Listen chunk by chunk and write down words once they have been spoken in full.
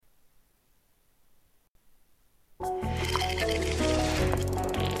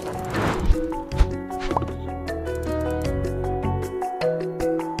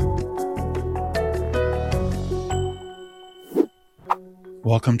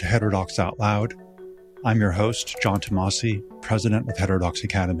Welcome to Heterodox Out Loud. I'm your host, John Tomasi, president of Heterodox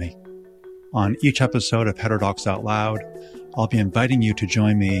Academy. On each episode of Heterodox Out Loud, I'll be inviting you to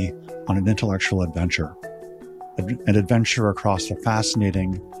join me on an intellectual adventure, an adventure across the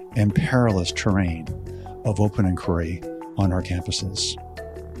fascinating and perilous terrain of open inquiry on our campuses.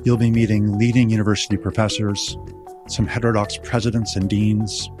 You'll be meeting leading university professors, some heterodox presidents and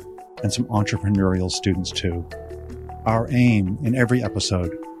deans, and some entrepreneurial students too. Our aim in every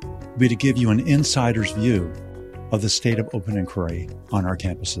episode will be to give you an insider's view of the state of open inquiry on our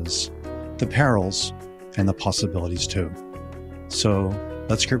campuses, the perils and the possibilities too. So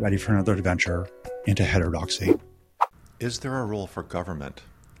let's get ready for another adventure into heterodoxy. Is there a role for government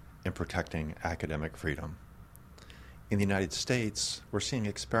in protecting academic freedom? In the United States, we're seeing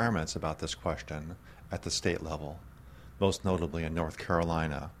experiments about this question at the state level, most notably in North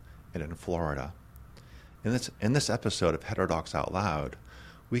Carolina and in Florida. In this episode of Heterodox Out Loud,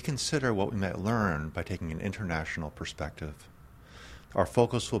 we consider what we might learn by taking an international perspective. Our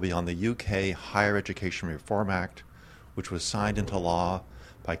focus will be on the UK Higher Education Reform Act, which was signed into law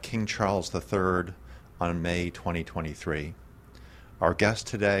by King Charles III on May 2023. Our guest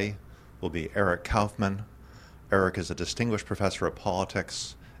today will be Eric Kaufmann. Eric is a distinguished professor of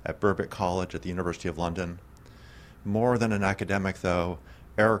politics at Birkbeck College at the University of London. More than an academic, though,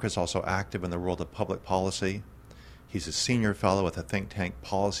 Eric is also active in the world of public policy. He's a senior fellow at the think tank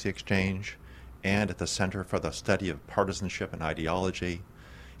Policy Exchange and at the Center for the Study of Partisanship and Ideology.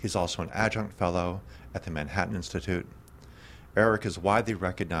 He's also an adjunct fellow at the Manhattan Institute. Eric is widely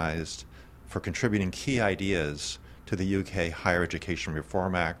recognized for contributing key ideas to the UK Higher Education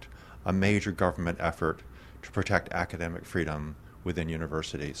Reform Act, a major government effort to protect academic freedom within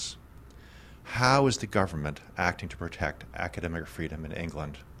universities. How is the government acting to protect academic freedom in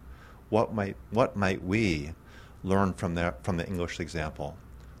England? What might we learn from the English example?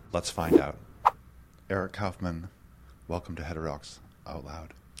 Let's find out. Eric Kaufmann, welcome to Heterodox Out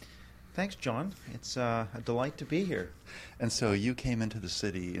Loud. Thanks, John. It's a delight to be here. And so you came into the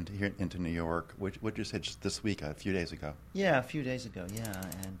city, into New York. What did you say just this week, a few days ago? Yeah, a few days ago. Yeah,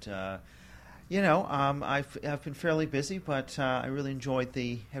 and I've been fairly busy, but I really enjoyed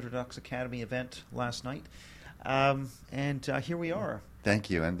the Heterodox Academy event last night, and here we are. Thank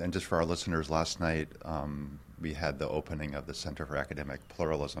you. And just for our listeners, last night we had the opening of the Center for Academic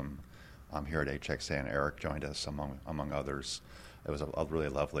Pluralism here at HXA, and Eric joined us among others. It was a really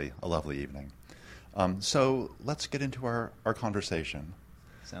lovely evening. So let's get into our conversation.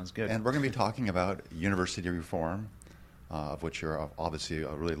 Sounds good. And we're going to be talking about university reform, of which you're obviously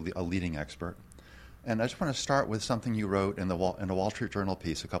a leading expert. And I just want to start with something you wrote in a Wall Street Journal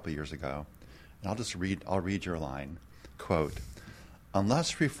piece a couple of years ago. And I'll read your line. Quote,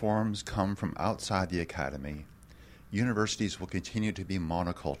 "Unless reforms come from outside the academy, universities will continue to be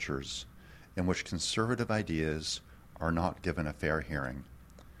monocultures in which conservative ideas are not given a fair hearing."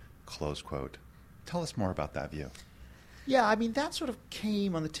 Close quote. Tell us more about that view. Yeah, I mean, that sort of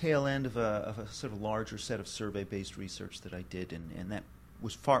came on the tail end of a sort of larger set of survey-based research that I did, and that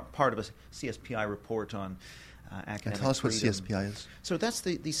was part of a CSPI report on academic freedom. And tell us what CSPI is. So that's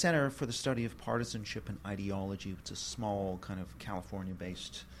the Center for the Study of Partisanship and Ideology. It's a small kind of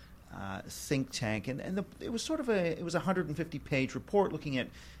California-based think tank, and it was sort of a 150-page report looking at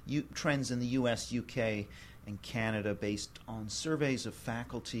trends in the U.S., UK, and Canada based on surveys of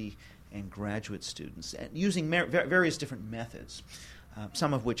faculty and graduate students, and using various different methods,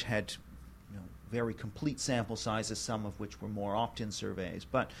 some of which had very complete sample sizes, some of which were more opt-in surveys.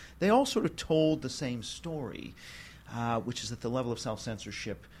 But they all sort of told the same story, which is that the level of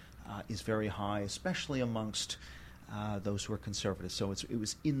self-censorship is very high, especially amongst those who are conservative. So it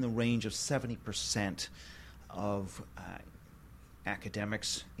was in the range of 70% of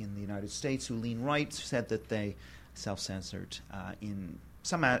academics in the United States who lean right said that they self-censored in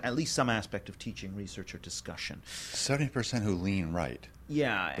at least some aspect of teaching, research, or discussion. 70% who lean right.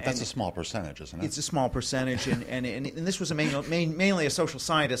 Yeah. But that's a small percentage, isn't it? It's a small percentage, and this was mainly a social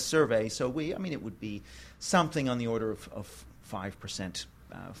scientist survey, so it would be something on the order of 5%.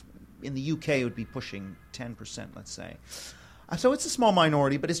 In the UK, it would be pushing 10%, let's say. So it's a small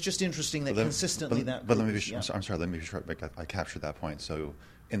minority, but it's just interesting that consistently that... But let me be sure I captured that point. So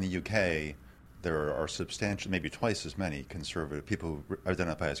in the UK, there are substantial, maybe twice as many conservative people who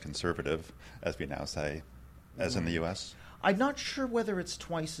identify as conservative, as we now say, as in the U.S.? I'm not sure whether it's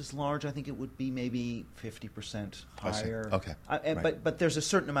twice as large. I think it would be maybe 50% higher. Okay. Right. But there's a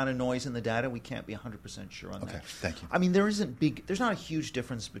certain amount of noise in the data. We can't be 100% sure on that. Okay, thank you. I mean, there's not a huge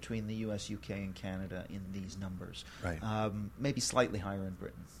difference between the U.S., UK, and Canada in these numbers. Right. Maybe slightly higher in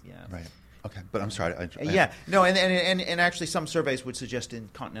Britain. Yeah. Right. Okay, but I'm sorry. And actually some surveys would suggest in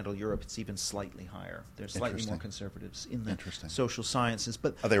continental Europe it's even slightly higher. There's slightly more conservatives in the social sciences.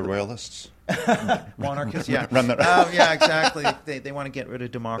 But are they royalists? Monarchists, yeah. Yeah, exactly. They want to get rid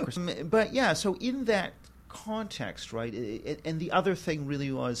of democracy. But yeah, so in that context, right, and the other thing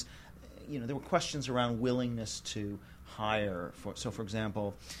really was, there were questions around willingness to hire. For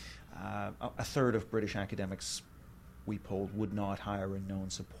example, a third of British academics we polled would not hire a known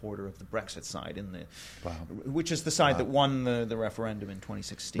supporter of the Brexit side, which is the side that won the referendum in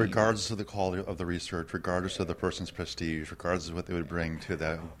 2016. Regardless of the quality of the research, regardless of the person's prestige, regardless of what they would bring to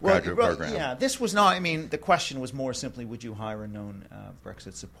the graduate program. Yeah, this was not, the question was more simply, would you hire a known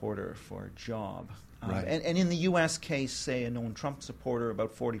Brexit supporter for a job? Right. And in the U.S. case, say, a known Trump supporter,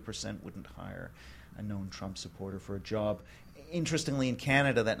 about 40% wouldn't hire a known Trump supporter for a job. Interestingly, in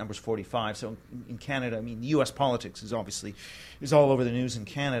Canada, that number's 45. So in Canada, U.S. politics is all over the news in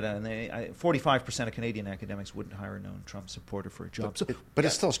Canada, and 45% of Canadian academics wouldn't hire a known Trump supporter for a job. But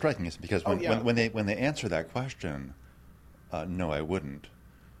it's still striking, isn't it? Because when they answer that question, no, I wouldn't,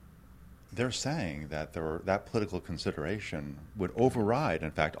 they're saying that that political consideration would override,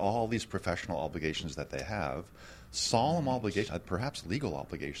 in fact, all these professional obligations that they have, solemn obligations, perhaps legal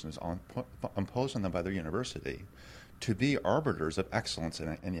obligations imposed on them by their university, to be arbiters of excellence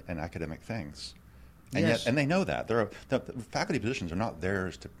in academic things. And yes. And they know that. The faculty positions are not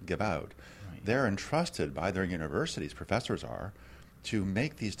theirs to give out. Right. They're entrusted by their universities, professors are, to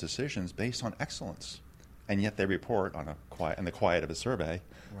make these decisions based on excellence. And yet they report in the quiet of a survey,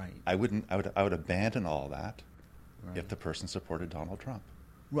 right. I would abandon all that if the person supported Donald Trump.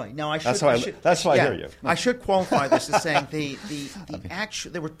 Right. Now, that's why I hear you. I should qualify this as saying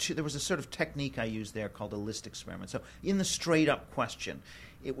there was a sort of technique I used there called a list experiment. So in the straight-up question,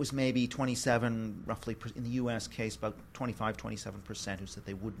 it was maybe 27, roughly, in the U.S. case, about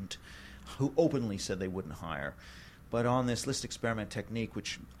 27% who openly said they wouldn't hire. But on this list experiment technique,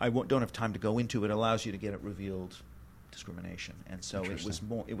 which I don't have time to go into, it allows you to get it revealed discrimination. And so it was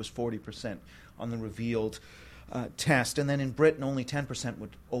 40% on the revealed test, and then in Britain only 10%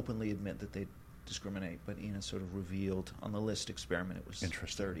 would openly admit that they discriminate, but in a sort of revealed on the list experiment it was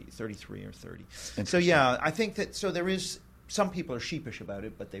 33 or 30. So yeah, I think that there is some people are sheepish about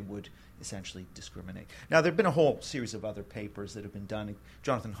it, but they would essentially discriminate. Now there have been a whole series of other papers that have been done.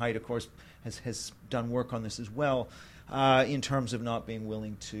 Jonathan Haidt, of course, has done work on this as well, in terms of not being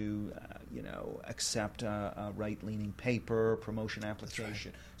willing to accept a right-leaning paper, promotion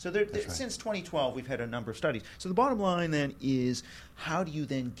application. That's right. So since 2012, we've had a number of studies. So the bottom line then is, how do you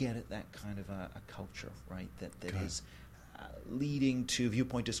then get at that kind of a culture, right, that is leading to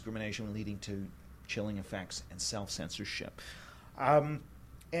viewpoint discrimination, leading to chilling effects and self-censorship?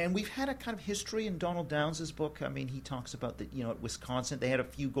 And we've had a kind of history in Donald Downs' book. He talks about that, at Wisconsin, they had a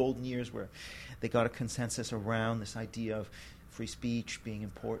few golden years where they got a consensus around this idea of free speech being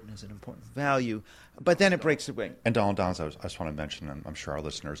important as an important value. But then it breaks away. And Donald Downs, I just want to mention, and I'm sure our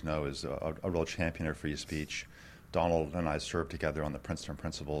listeners know, is a real champion of free speech. Donald and I served together on the Princeton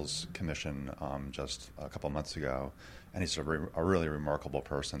Principles Commission just a couple of months ago, and he's a really remarkable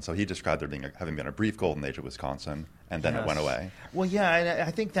person. So he described there having been a brief golden age at Wisconsin, and then it went away. Well, yeah, and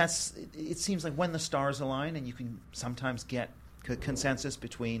I think it seems like when the stars align, and you can sometimes get consensus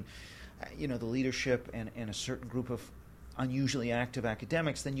between the leadership and a certain group of unusually active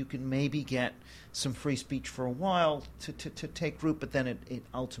academics, then you can maybe get some free speech for a while to take root, but then it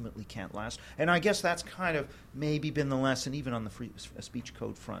ultimately can't last. And I guess that's kind of maybe been the lesson, even on the free speech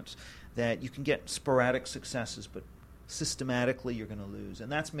code front, that you can get sporadic successes, but systematically you're going to lose.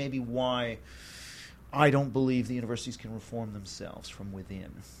 And that's maybe why I don't believe the universities can reform themselves from within.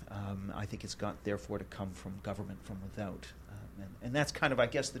 I think it's got, therefore, to come from government from without. And that's kind of, I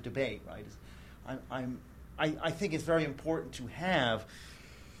guess, the debate, right? I think it's very important to have,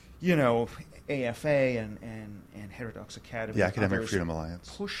 AFA and Heterodox Academy, the Academic Freedom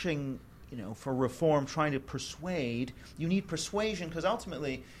Alliance, pushing, for reform, trying to persuade. You need persuasion because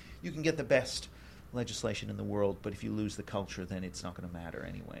ultimately you can get the best legislation in the world, but if you lose the culture, then it's not going to matter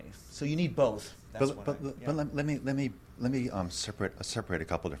anyway. So you need both. But let me separate a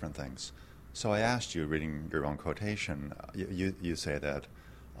couple different things. So I asked you, reading your own quotation, you say that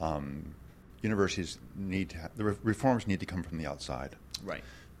universities the reforms need to come from the outside. Right.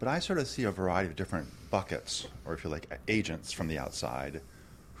 But I sort of see a variety of different buckets, or if you like, agents from the outside,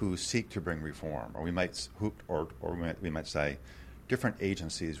 who seek to bring reform, or we might say, different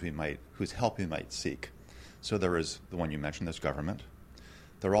agencies whose help we might seek. So there is the one you mentioned, there's government.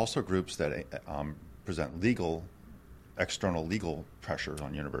 There are also groups that present external legal pressures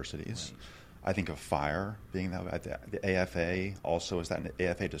on universities. I think of fire being that way. The AFA also is that.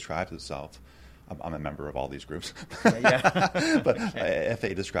 AFA describes itself. I'm a member of all these groups. But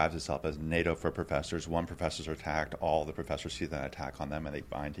AFA describes itself as NATO for professors. One professor's attacked, all the professors see that attack on them, and they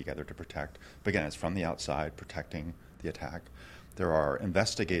bind together to protect. But again, it's from the outside, protecting the attack. There are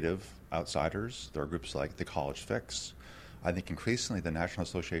investigative outsiders. There are groups like the College Fix. I think increasingly the National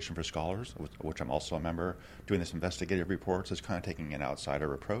Association for Scholars, which I'm also a member, doing this investigative reports, is kind of taking an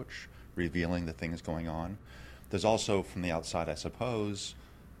outsider approach, revealing the things going on. There's also, from the outside, I suppose,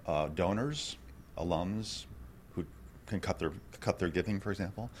 donors, alums who can cut their giving, for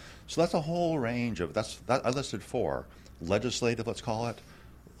example. So that's a whole range of I listed 4: legislative, let's call it,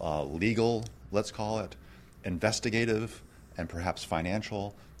 legal, let's call it, investigative, and perhaps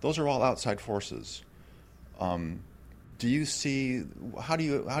financial. Those are all outside forces. Do you see how do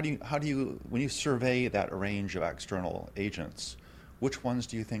you when you survey that range of external agents, which ones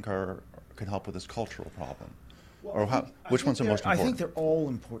do you think can help with this cultural problem? Or which ones are most important? I think they're all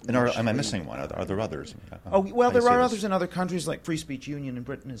important. And am I missing one? Are there others? There are others in other countries, like Free Speech Union in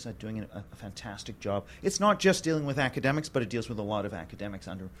Britain is doing a fantastic job. It's not just dealing with academics, but it deals with a lot of academics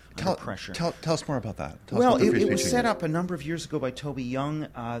under pressure. Tell us more about that. It was set up a number of years ago by Toby Young.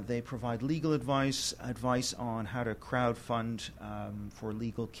 They provide legal advice on how to crowdfund for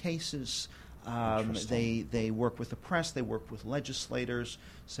legal cases. They work with the press. They work with legislators.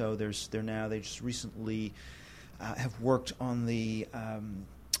 So they just recently have worked on the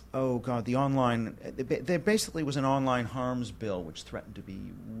online. There basically was an online harms bill which threatened to be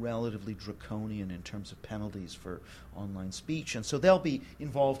relatively draconian in terms of penalties for online speech, and so they'll be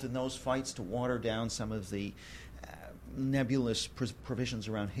involved in those fights to water down some of the nebulous provisions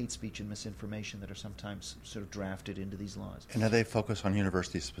around hate speech and misinformation that are sometimes sort of drafted into these laws. And are they focused on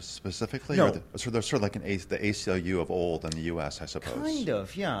universities specifically? No. So they're sort of like the ACLU of old in the U.S., I suppose. Kind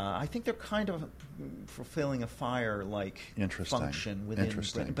of, yeah. I think they're kind of fulfilling a FIRE-like function within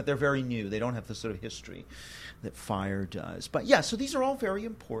Britain, but they're very new. They don't have the sort of history that FIRE does. But yeah, so these are all very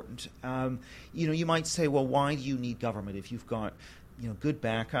important. You might say, well, why do you need government if you've got good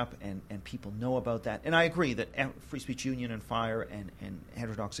backup and people know about that? And I agree that Free Speech Union and FIRE and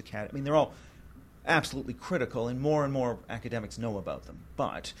Heterodox Academy, they're all absolutely critical, and more academics know about them.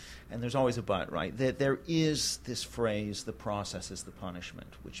 But, and there's always a but, right? There is this phrase, the process is the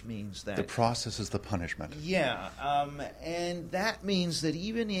punishment, which means that... The process is the punishment. Yeah, and that means that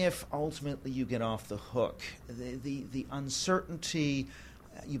even if ultimately you get off the hook, the uncertainty,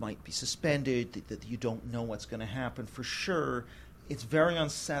 you might be suspended, that you don't know what's going to happen for sure. It's very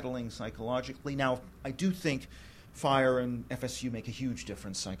unsettling psychologically. Now, I do think FIRE and FSU make a huge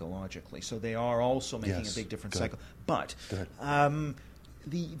difference psychologically, so they are also making a big difference. But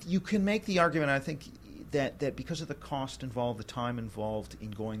you can make the argument, I think, that because of the cost involved, the time involved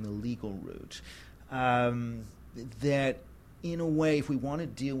in going the legal route, that in a way, if we want to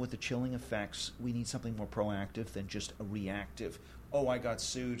deal with the chilling effects, we need something more proactive than just a reactive, oh, I got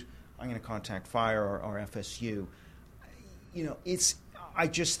sued, I'm going to contact FIRE or FSU. I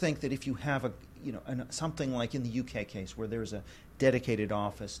just think that if you have something like in the UK case where there's a dedicated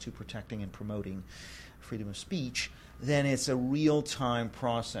office to protecting and promoting freedom of speech, then it's a real-time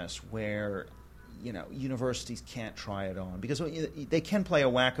process where universities can't try it on, because they can play a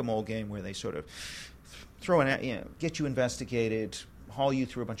whack-a-mole game where they sort of throw get you investigated, haul you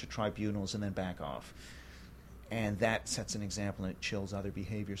through a bunch of tribunals, and then back off. And that sets an example, and it chills other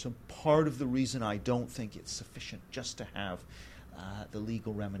behavior. So part of the reason I don't think it's sufficient just to have the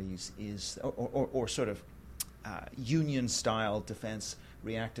legal remedies is, or sort of union-style defense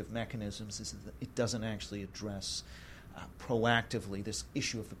reactive mechanisms, is that it doesn't actually address proactively this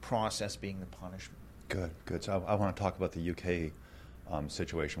issue of the process being the punishment. Good. So I want to talk about the UK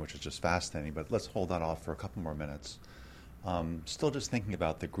situation, which is just fascinating, but let's hold that off for a couple more minutes. Still just thinking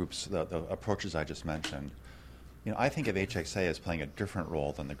about the groups, the approaches I just mentioned. I think of HXA as playing a different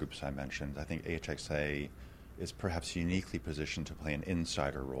role than the groups I mentioned. I think HXA is perhaps uniquely positioned to play an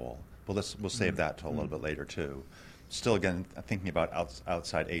insider role. But we'll save that till a little bit later too. Still, again, thinking about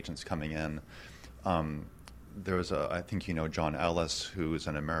outside agents coming in. There was I think John Ellis, who is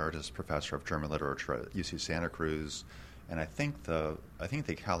an emeritus professor of German literature at UC Santa Cruz, and I think the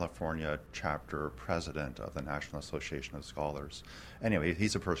California chapter president of the National Association of Scholars. Anyway,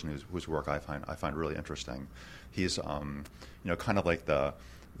 he's a person whose work I find really interesting. He's kind of like the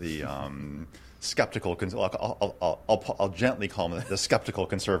skeptical. I'll gently call him the skeptical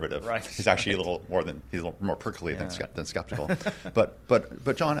conservative. Right. He's actually a little more prickly than skeptical.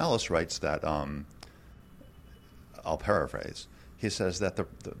 But John Ellis writes that. I'll paraphrase. He says that the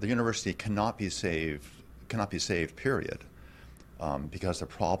university cannot be saved. Period. because the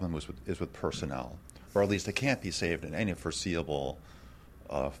problem is with personnel, or at least it can't be saved in any foreseeable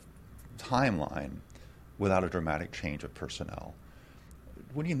timeline without a dramatic change of personnel.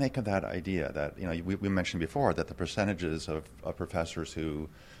 What do you make of that idea that, we mentioned before that the percentages of professors who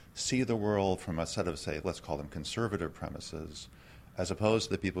see the world from a set of, say, let's call them conservative premises, as opposed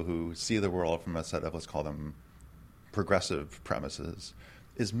to the people who see the world from a set of, let's call them progressive premises,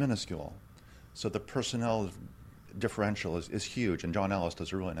 is minuscule. So the personnel differential is huge, and John Ellis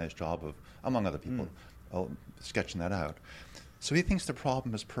does a really nice job of, among other people, sketching that out. So he thinks the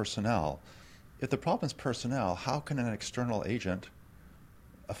problem is personnel. If the problem is personnel, how can an external agent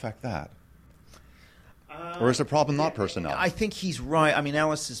affect that? Or is the problem not personnel? I think he's right. I mean,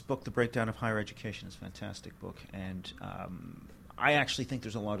 Ellis's book, The Breakdown of Higher Education, is a fantastic book, and I actually think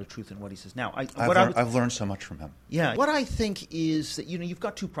there's a lot of truth in what he says. Now, I've learned so much from him. Yeah. What I think is that, you've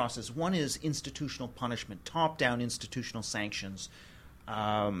got two processes. One is institutional punishment, top-down institutional sanctions.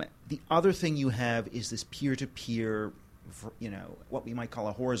 The other thing you have is this peer-to-peer, what we might call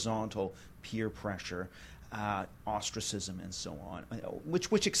a horizontal peer pressure, ostracism, and so on,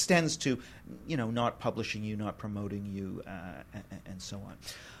 which extends to, not publishing you, not promoting you, and so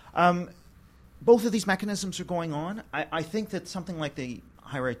on. Both of these mechanisms are going on. I think that something like the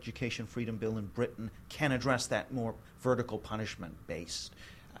Higher Education Freedom Bill in Britain can address that more vertical punishment-based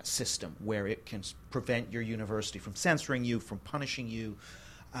system, where it can prevent your university from censoring you, from punishing you,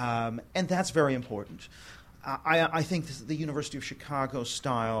 and that's very important. I think the University of Chicago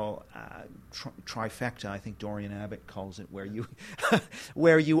style trifecta, I think Dorian Abbott calls it,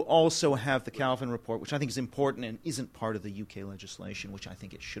 where you also have the Calvin Report, which I think is important and isn't part of the UK legislation, which I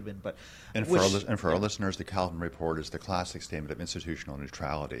think it should have been. For our listeners, the Calvin Report is the classic statement of institutional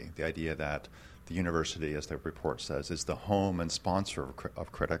neutrality, the idea that the university, as the report says, is the home and sponsor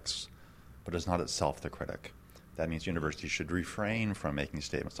of critics, but is not itself the critic. That means universities should refrain from making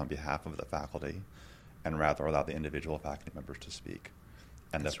statements on behalf of the faculty, and rather allow the individual faculty members to speak.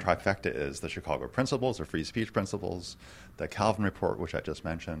 And the trifecta is the Chicago Principles, or free speech principles, the Calvin Report, which I just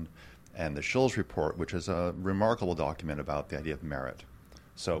mentioned, and the Schulz Report, which is a remarkable document about the idea of merit.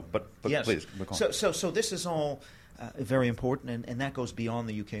 So, but yes. Please, look on. So this is all very important, and that goes beyond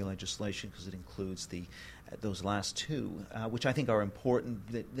the UK legislation because it includes those last two, which I think are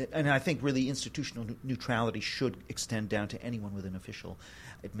important. And I think really institutional neutrality should extend down to anyone with an official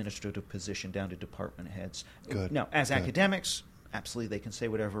administrative position, down to department heads. Good. Now, as academics, absolutely they can say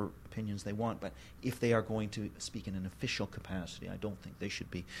whatever opinions they want, but if they are going to speak in an official capacity, I don't think they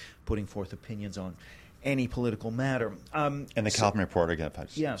should be putting forth opinions on any political matter. And the Calvin Report, again,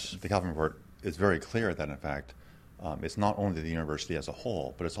 yes. The Calvin Report is very clear that, in fact, it's not only the university as a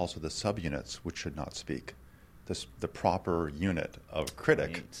whole, but it's also the subunits which should not speak. The proper unit of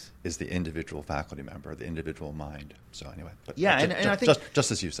critic is the individual faculty member, the individual mind. So anyway, I think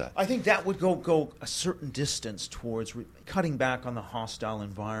just as you said, I think that would go a certain distance towards cutting back on the hostile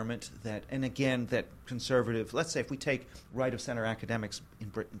environment that conservative. Let's say if we take right of center academics in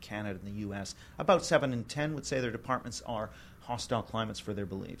Britain, Canada, and the U.S., about 7 in 10 would say their departments are hostile climates for their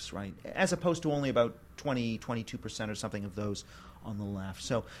beliefs, right? As opposed to only about 22% or something of those on the left.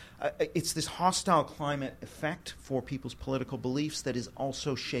 So it's this hostile climate effect for people's political beliefs that is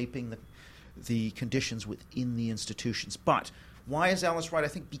also shaping the conditions within the institutions. But why is Ellis right? I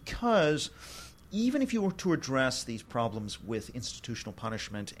think because even if you were to address these problems with institutional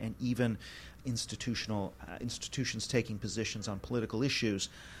punishment and even institutions taking positions on political issues,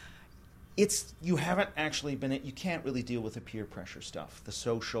 you can't really deal with the peer pressure stuff, the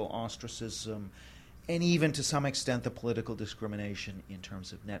social ostracism, and even to some extent the political discrimination in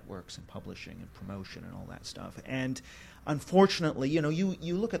terms of networks and publishing and promotion and all that stuff. And unfortunately,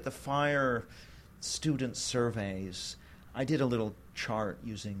 you look at the FIRE student surveys. I did a little chart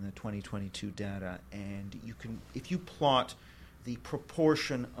using the 2022 data, and if you plot the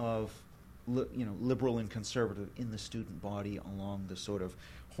proportion of liberal and conservative in the student body along the sort of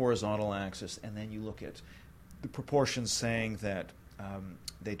horizontal axis, and then you look at the proportions saying that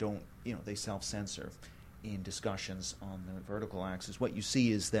they self-censor in discussions on the vertical axis, what you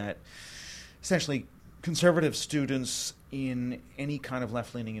see is that essentially conservative students in any kind of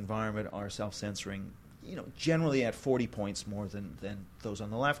left-leaning environment are self-censoring, generally at 40 points more than those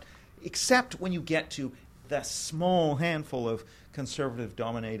on the left, except when you get to the small handful of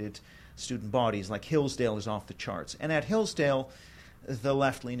conservative-dominated student bodies, like Hillsdale is off the charts. And at Hillsdale, the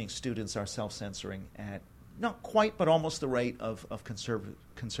left-leaning students are self-censoring at not quite, but almost the rate of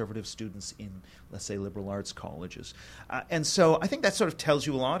conservative students in, let's say, liberal arts colleges. And so I think that sort of tells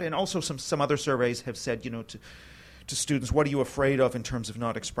you a lot. And also some other surveys have said, to students, what are you afraid of in terms of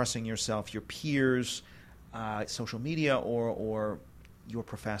not expressing yourself? Your peers, social media or your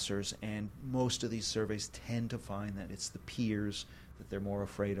professors, and most of these surveys tend to find that it's the peers that they're more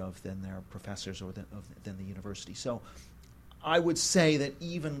afraid of than their professors or than the university. So I would say that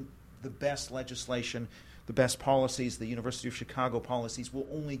even the best legislation, the best policies, the University of Chicago policies, will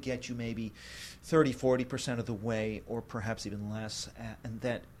only get you maybe 30-40% of the way, or perhaps even less, and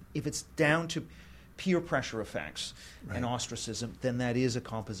that if it's down to peer pressure effects and ostracism, then that is a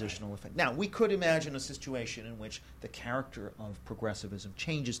compositional effect. Now, we could imagine a situation in which the character of progressivism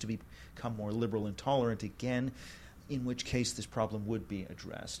changes to become more liberal and tolerant again, in which case this problem would be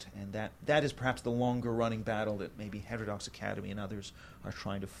addressed. And that is perhaps the longer-running battle that maybe Heterodox Academy and others are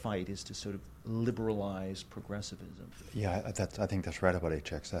trying to fight, is to sort of liberalize progressivism. Yeah, I think that's right about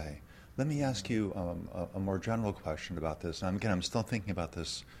HXA. Let me ask you a more general question about this. And again, I'm still thinking about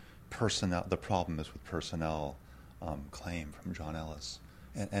this personnel. The problem is with personnel claim from John Ellis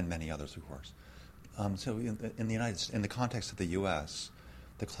and many others, of course. So in the context of the U.S.,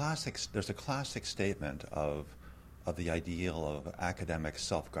 there's a classic statement of the ideal of academic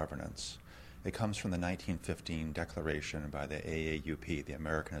self-governance. It comes from the 1915 declaration by the AAUP, the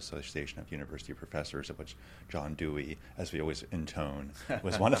American Association of University Professors, of which John Dewey, as we always intone,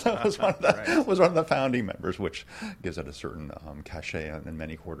 was one of the founding members, which gives it a certain cachet in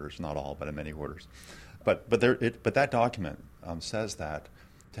many quarters, not all, but in many quarters. But that document says that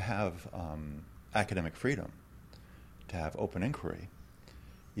to have academic freedom, to have open inquiry,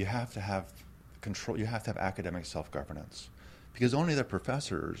 you have to have control. You have to have academic self-governance, because only the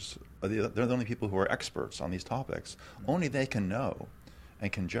professors, they're the only people who are experts on these topics. Only they can know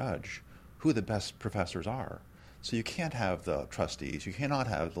and can judge who the best professors are. So you can't have the trustees, you cannot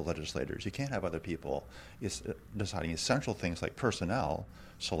have the legislators, you can't have other people deciding essential things like personnel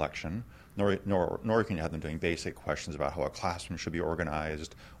selection, nor can you have them doing basic questions about how a classroom should be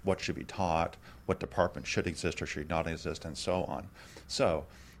organized, what should be taught, what department should exist or should not exist, and so on. So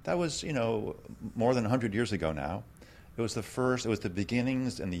that was, more than 100 years ago now. It was the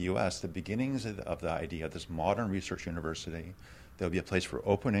beginnings in the U.S., the beginnings of the idea of this modern research university. There would be a place for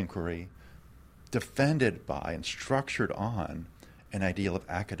open inquiry, defended by and structured on an ideal of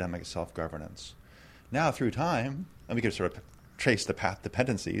academic self-governance. Now, through time, and we could sort of trace the path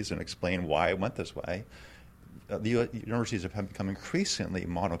dependencies and explain why it went this way, the universities have become increasingly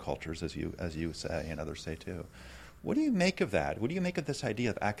monocultures, as you say, and others say too. What do you make of that? What do you make of this idea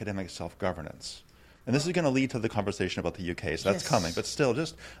of academic self-governance? And this is going to lead to the conversation about the UK, so that's coming. But still,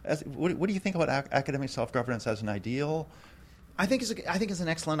 what do you think about academic self-governance as an ideal? I think it's an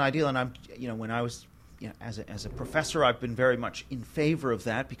excellent ideal, and when I was as a professor, I've been very much in favor of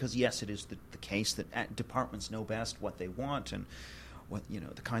that, because yes, it is the case that departments know best what they want and what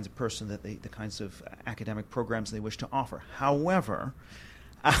the kinds of person that the kinds of academic programs they wish to offer. However,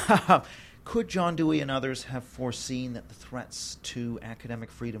 could John Dewey and others have foreseen that the threats to academic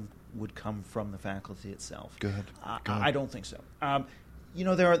freedom would come from the faculty itself? Good. I don't think so.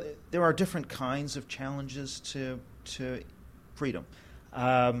 There are different kinds of challenges to freedom.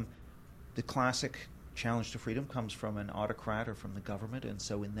 The classic challenge to freedom comes from an autocrat or from the government, and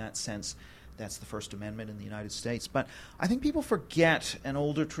so in that sense, that's the First Amendment in the United States. But I think people forget an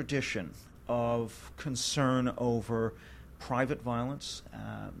older tradition of concern over private violence,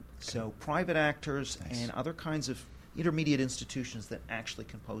 so private actors and other kinds of intermediate institutions that actually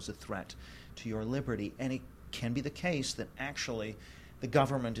can pose a threat to your liberty. And it can be the case that actually the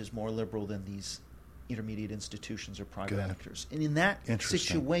government is more liberal than these intermediate institutions or private actors. And in that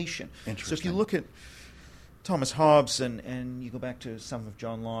situation, so if you look at Thomas Hobbes and you go back to some of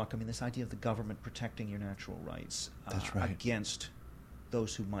John Locke, this idea of the government protecting your natural rights against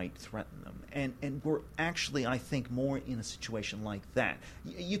those who might threaten them. And we're actually, I think, more in a situation like that.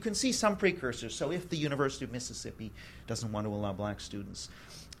 You can see some precursors. So if the University of Mississippi doesn't want to allow black students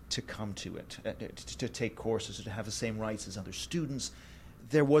to come to it, to take courses, or to have the same rights as other students,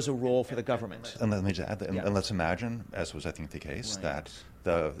 there was a role for the government. And let me just add, and let's imagine, as was I think the case, that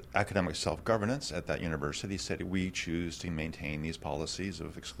the academic self-governance at that university said we choose to maintain these policies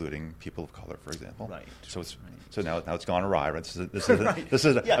of excluding people of color, for example. Right. So now it's gone awry. Right? This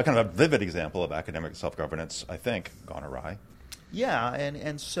is a kind of a vivid example of academic self-governance, I think, gone awry. Yeah, and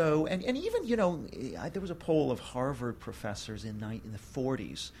even there was a poll of Harvard professors in the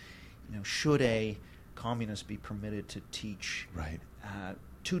 40s. Should a communist be permitted to teach? Right.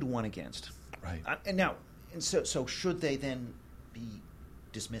 2-1 against. Right. So should they then be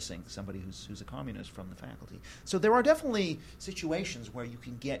dismissing somebody who's a communist from the faculty? So there are definitely situations where you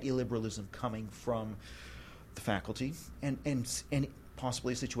can get illiberalism coming from the faculty, and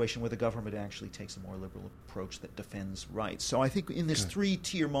possibly a situation where the government actually takes a more liberal approach that defends rights. So I think in this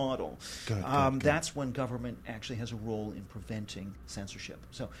three-tier model, that's when government actually has a role in preventing censorship.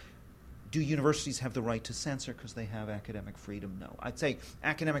 So do universities have the right to censor because they have academic freedom? No. I'd say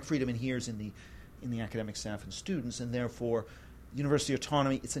academic freedom inheres in the academic staff and students, and therefore university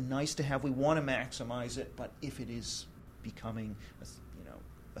autonomy, it's a nice to have. We want to maximize it, but if it is becoming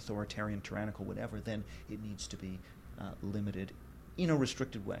authoritarian, tyrannical, whatever, then it needs to be limited in a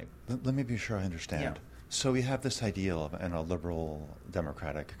restricted way. Let me be sure I understand. Yeah. So we have this ideal of in a liberal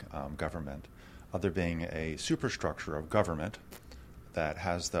democratic government of there being a superstructure of government that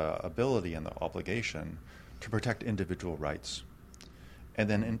has the ability and the obligation to protect individual rights. And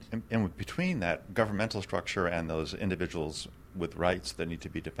then in between that governmental structure and those individuals with rights that need to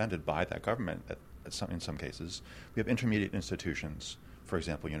be defended by that government, in some cases, we have intermediate institutions, for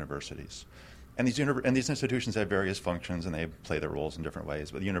example, universities. And these institutions have various functions, and they play their roles in different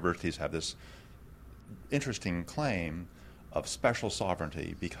ways. But the universities have this interesting claim of special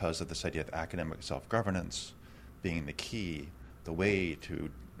sovereignty because of this idea of academic self-governance being the key, the way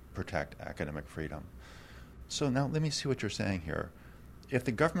to protect academic freedom. So now let me see what you're saying here. If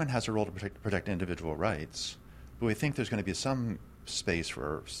the government has a role to protect individual rights, but we think there's going to be some space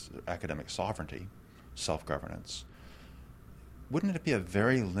for academic sovereignty, self-governance, wouldn't it be a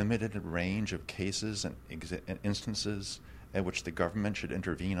very limited range of cases and instances at which the government should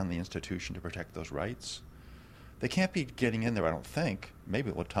intervene on the institution to protect those rights? They can't be getting in there, I don't think.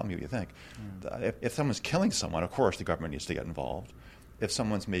 Maybe well, tell me what you think. If someone's killing someone, of course the government needs to get involved. If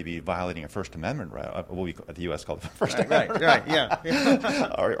someone's maybe violating a First Amendment right, what we at the U.S. call it the First Amendment, right, yeah.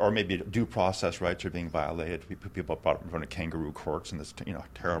 or maybe due process rights are being violated. People brought in front of kangaroo courts, and there's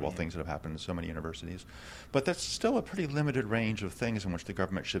terrible things that have happened in so many universities. But that's still a pretty limited range of things in which the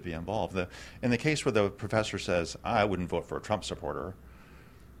government should be involved. In the case where the professor says, "I wouldn't vote for a Trump supporter,"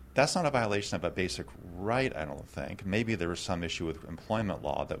 that's not a violation of a basic right, I don't think. Maybe there was some issue with employment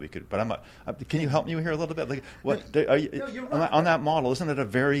law that we could. But can you help me here a little bit? Like, you're right. On that model, isn't it a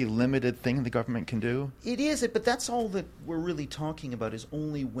very limited thing the government can do? It is, but that's all that we're really talking about. Is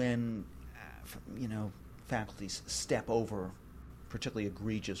only when, faculties step over particularly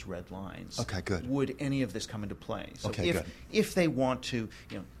egregious red lines. Okay, good. Would any of this come into play? So okay, good. If they want to,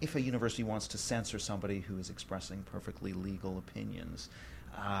 if a university wants to censor somebody who is expressing perfectly legal opinions.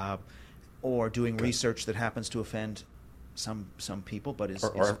 Or doing research that happens to offend some people, but is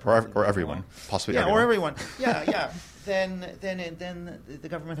or everyone, possibly everyone. or everyone. Then the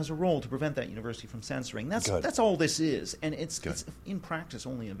government has a role to prevent that university from censoring. That's all this is, and it's in practice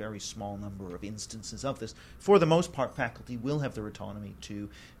only a very small number of instances of this. For the most part, faculty will have their autonomy to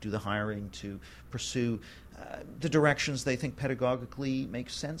do the hiring, to pursue the directions they think pedagogically make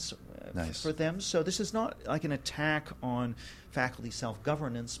sense for them. So this is not like an attack on faculty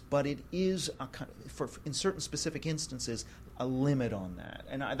self-governance, but it is, in certain specific instances, a limit on that.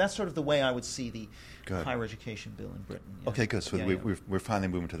 And that's sort of the way I would see the higher education bill in Britain. Yeah. Okay, good. So we're finally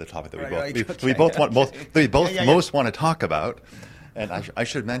moving to the topic that we both most want to talk about. And I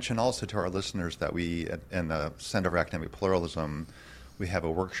should mention also to our listeners that we, in the Center for Academic Pluralism, we have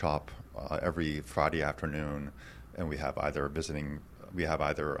a workshop every Friday afternoon, and we have either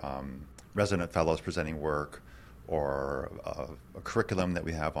resident fellows presenting work, or a curriculum that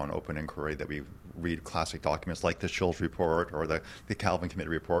we have on open inquiry that we read classic documents like the Schultz report or the Calvin Committee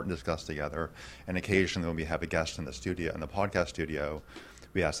report and discuss together. And occasionally when we have a guest in the studio, in the podcast studio,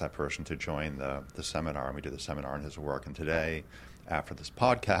 we ask that person to join the seminar, and we do the seminar on his work. And today, after this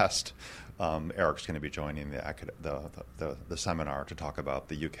podcast, Eric's going to be joining the seminar to talk about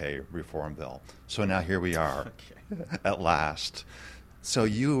the UK reform bill. So now here we are, at last. So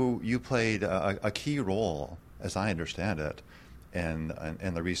you played a key role, as I understand it, in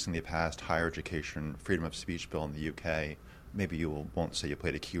the recently passed Higher Education Freedom of Speech Bill in the UK. Maybe you won't say you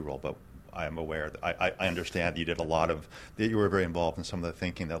played a key role, but I am aware that I understand you did that you were very involved in some of the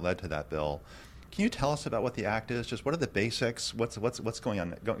thinking that led to that bill. Can you tell us about what the act is? Just what are the basics? What's going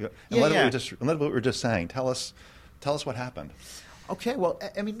on? What we were just saying. Tell us what happened. Okay, well,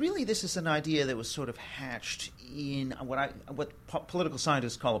 I mean, really, this is an idea that was sort of hatched in what political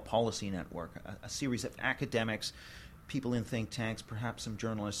scientists call a policy network, a series of academics, people in think tanks, perhaps some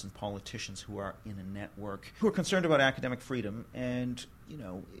journalists and politicians who are in a network who are concerned about academic freedom. And,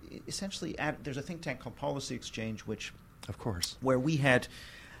 essentially, there's a think tank called Policy Exchange, where we had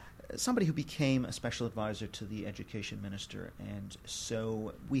somebody who became a special advisor to the education minister. And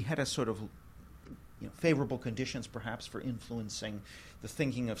so we had a sort of favorable conditions, perhaps, for influencing the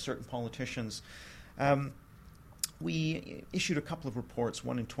thinking of certain politicians. We issued a couple of reports,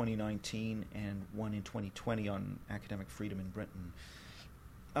 one in 2019 and one in 2020 on academic freedom in Britain.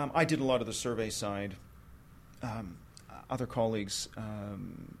 I did a lot of the survey side. Other colleagues,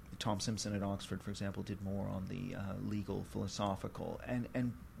 Tom Simpson at Oxford, for example, did more on the legal, philosophical.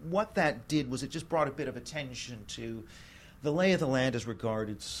 And what that did was it just brought a bit of attention to the lay of the land as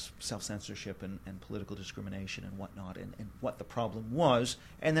regarded self-censorship and political discrimination and whatnot, and what the problem was,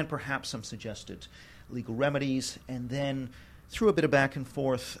 and then perhaps some suggested legal remedies, and then through a bit of back and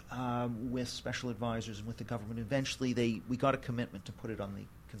forth with special advisors and with the government, eventually we got a commitment to put it on the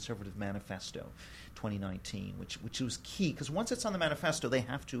Conservative Manifesto 2019, which was key, because once it's on the manifesto, they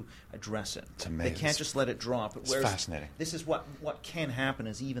have to address it. It's amazing. They can't just let it drop. It's fascinating. This is what can happen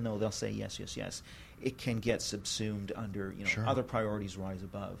is, even though they'll say yes, yes, yes, it can get subsumed under Sure. other priorities rise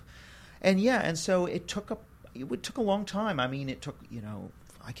above. And so it took a long time. I mean, it took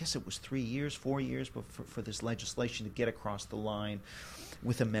I guess it was 3 years, 4 years for this legislation to get across the line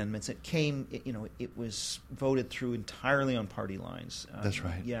with amendments. It was voted through entirely on party lines. That's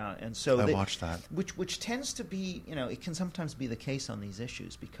right. Yeah, and so I watched that. Which tends to be, it can sometimes be the case on these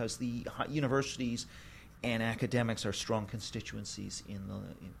issues, because the universities and academics are strong constituencies in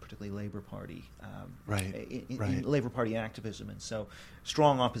particularly Labour Party, in Labour Party activism, and so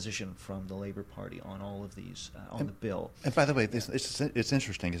strong opposition from the Labour Party on all of these the bill. And by the way, it's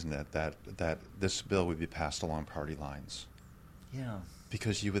interesting, isn't it, that this bill would be passed along party lines? Yeah,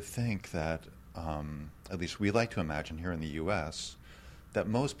 because you would think that, at least we like to imagine here in the U.S., that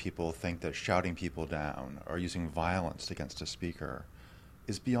most people think that shouting people down or using violence against a speaker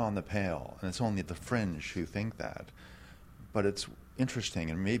is beyond the pale, and it's only the fringe who think that. But it's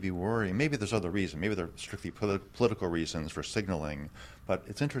interesting and maybe worrying. Maybe there's other reasons. Maybe they're strictly political reasons for signaling. But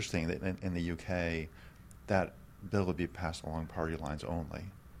it's interesting that in the UK, that bill would be passed along party lines only.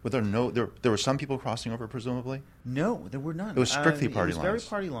 Were there were some people crossing over, presumably? No, there were none. It was strictly party lines. It was very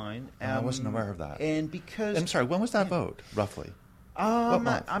party line. I wasn't aware of that. And because... I'm sorry, when was that vote, roughly?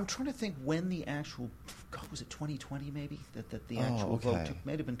 I'm trying to think when the actual... God, was it 2020 maybe? That the actual vote took?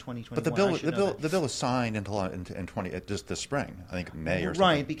 May have been 2021. But the bill was signed in just this spring, I think May or something.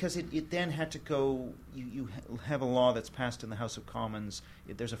 Right, because it then had to go... You have a law that's passed in the House of Commons.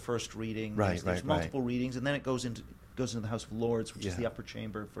 There's a first reading. There's multiple readings, and then it goes into the House of Lords, which is the upper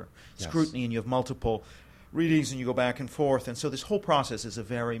chamber for scrutiny, and you have multiple readings, and you go back and forth. And so this whole process is a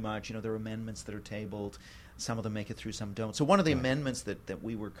very much, there are amendments that are tabled. Some of them make it through, some don't. So one of the amendments that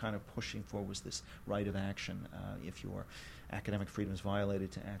we were kind of pushing for was this right of action, if your academic freedom is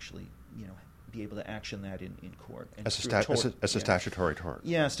violated, to actually, be able to action that in court. And as a statutory tort.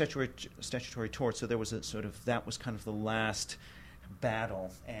 Yeah, statutory tort. So there was that was kind of the last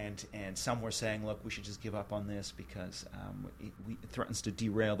battle, and some were saying, look, we should just give up on this because it threatens to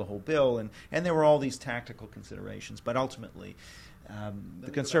derail the whole bill, and there were all these tactical considerations, but ultimately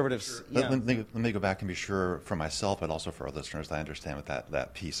the Conservatives... Let me go back and be sure for myself, but also for our listeners, that I understand what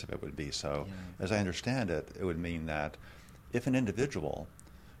that piece of it would be. So as I understand it, it would mean that if an individual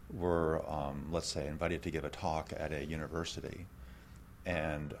were, let's say, invited to give a talk at a university,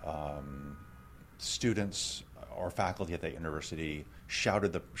 and students or faculty at that university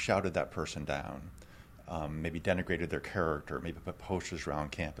shouted that person down, maybe denigrated their character, maybe put posters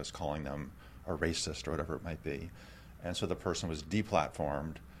around campus calling them a racist or whatever it might be, and so the person was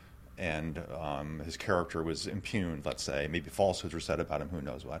deplatformed, and his character was impugned, let's say, maybe falsehoods were said about him, who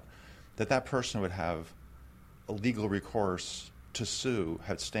knows what, that person would have a legal recourse to sue,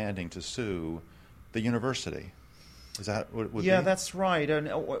 had standing to sue the university. Is that what it would be? Yeah, that's right. And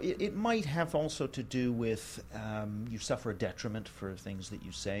it might have also to do with you suffer a detriment for things that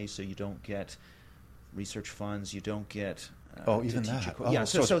you say, so you don't get research funds, you don't get... even that.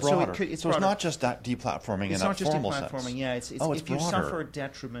 So it's broader. It's not just that deplatforming in that formal sense. It's not just deplatforming, yeah. It's if you suffer a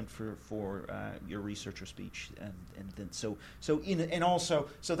detriment for your research or speech, and then so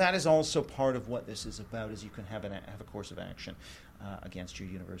that is also part of what this is about, is you can have a course of action against your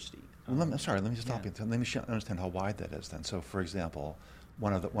university. Let me just stop you. Let me understand how wide that is then. So, for example,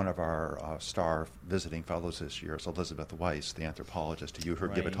 one of our star visiting fellows this year is Elizabeth Weiss, the anthropologist, who you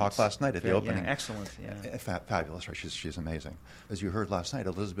heard give a talk last night at the opening. Yeah, excellent. Yeah. Fabulous, right? She's amazing. As you heard last night,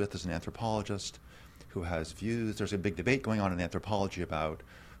 Elizabeth is an anthropologist who has views. There's a big debate going on in anthropology about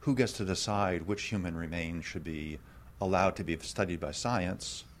who gets to decide which human remains should be allowed to be studied by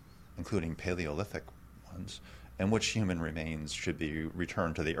science, including Paleolithic ones, and which human remains should be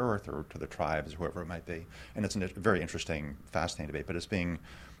returned to the earth or to the tribes, whoever it might be. And it's a very interesting, fascinating debate, but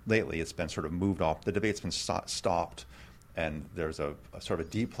lately it's been sort of moved off. The debate's been stopped, and there's a sort of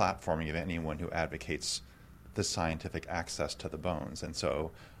deplatforming of anyone who advocates the scientific access to the bones. And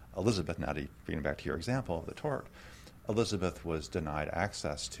so Elizabeth, now getting back to your example of the tort, Elizabeth was denied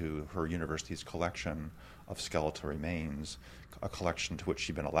access to her university's collection of skeletal remains, a collection to which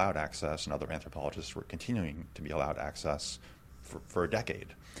she'd been allowed access, and other anthropologists were continuing to be allowed access for a decade.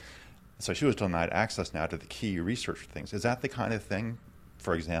 So she was denied access now to the key research things. Is that the kind of thing,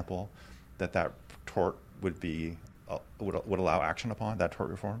 for example, that tort would be would allow action upon, that tort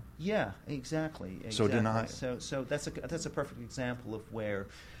reform? Yeah, exactly. So deny. So that's a perfect example of where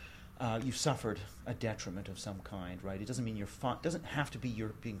you've suffered a detriment of some kind, right? It doesn't mean doesn't have to be you're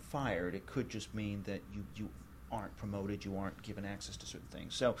being fired. It could just mean that you aren't promoted, you aren't given access to certain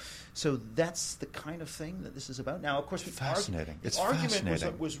things. So that's the kind of thing that this is about. Now, of course, fascinating. The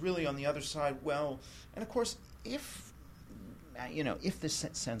argument was really on the other side. Well, and of course, if this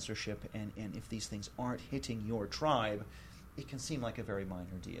censorship and if these things aren't hitting your tribe, it can seem like a very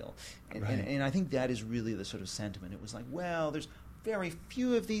minor deal. And I think that is really the sort of sentiment. It was like, well, there's very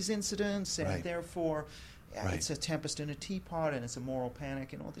few of these incidents, and therefore it's a tempest in a teapot, and it's a moral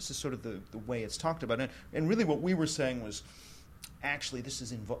panic, and all this is sort of the way it's talked about. And really what we were saying was, actually, this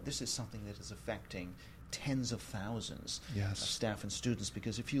is something that is affecting tens of thousands of staff and students,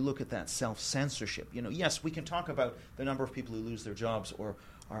 because if you look at that self-censorship, yes, we can talk about the number of people who lose their jobs or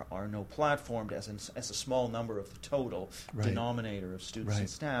are no platformed as a small number of the total denominator of students and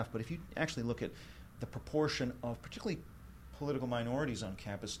staff, but if you actually look at the proportion of particularly political minorities on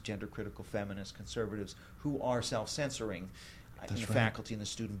campus, gender-critical feminists, conservatives, who are self-censoring in the faculty and the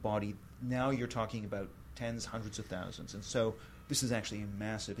student body, now you're talking about tens, hundreds of thousands. And so this is actually a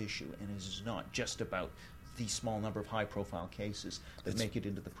massive issue, and it is not just about the small number of high-profile cases that make it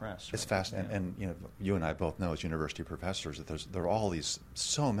into the press. It's fascinating, and you and I both know as university professors that there are all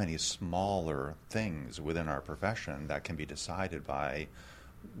so many smaller things within our profession that can be decided by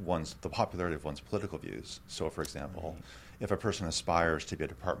the popularity of one's political views. So, for example, if a person aspires to be a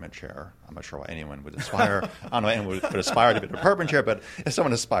department chair, I'm not sure why anyone would aspire. I don't know anyone would aspire to be a department chair, but if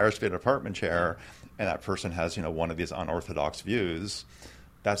someone aspires to be a department chair and that person has one of these unorthodox views,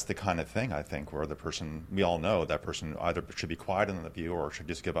 that's the kind of thing, I think, where we all know that person either should be quiet in the view or should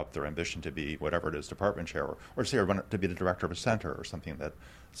just give up their ambition to be whatever it is, department chair, or say run to be the director of a center or something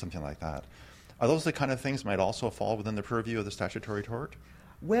like that. Are those the kind of things that might also fall within the purview of the statutory tort?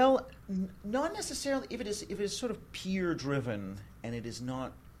 Well, not necessarily. If it is sort of peer-driven and it is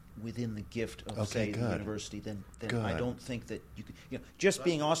not within the gift of, say, the university, then I don't think that you could, just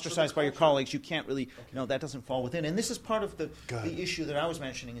being ostracized by your colleagues, you can't really, that doesn't fall within. And this is part of the issue that I was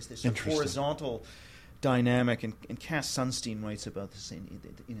mentioning, is this sort of horizontal dynamic. And Cass Sunstein writes about this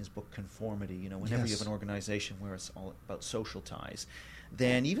in his book Conformity. Whenever you have an organization where it's all about social ties,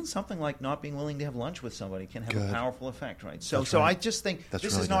 then even something like not being willing to have lunch with somebody can have a powerful effect, right? So I just think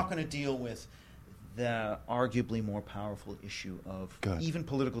this is not going to deal with the arguably more powerful issue of even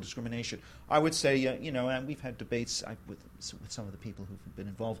political discrimination. I would say, and we've had debates with some of the people who've been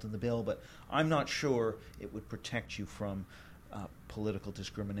involved in the bill, but I'm not sure it would protect you from political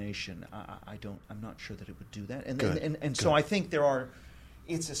discrimination. I'm not sure that it would do that. And so I think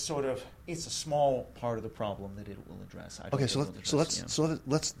it's a small part of the problem that it will address.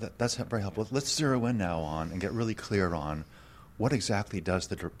 That's very helpful. Let's zero in now on and get really clear on what exactly does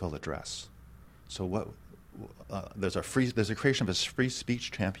the bill address. So what? There's a creation of a free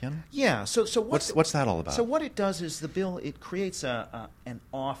speech champion. Yeah. So what's that all about? So what it does is it creates an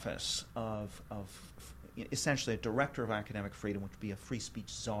office of essentially a director of academic freedom, which would be a free speech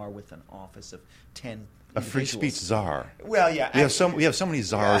czar with an office of 10. A free speech czar. Well, yeah. We have so many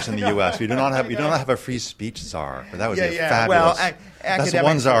czars in the U.S. We do not have a free speech czar. That would be fabulous. Well, that's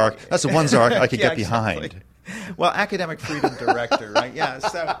one czar. That's the one czar I could get behind. Well, academic freedom director, right? Yeah.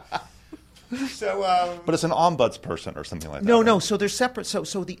 But it's an ombudsperson or something like that. No. So they're separate.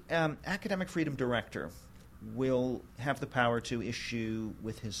 So the academic freedom director will have the power to issue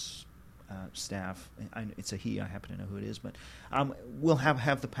with his staff. It's a he. I happen to know who it is, but will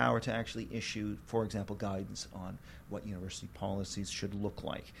have the power to actually issue, for example, guidance on what university policies should look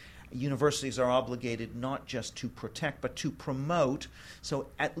like. Universities are obligated not just to protect, but to promote. So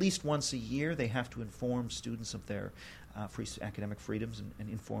at least once a year, they have to inform students of their free academic freedoms and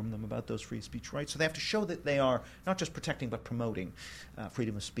inform them about those free speech rights. So they have to show that they are not just protecting, but promoting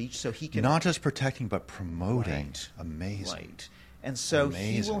freedom of speech. So he can not just protecting, but promoting. Right. Amazing. Right. And so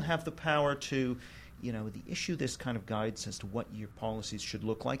he will have the power to, issue this kind of guidance as to what your policies should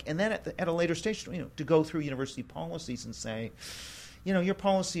look like, and then at a later stage, to go through university policies and say, your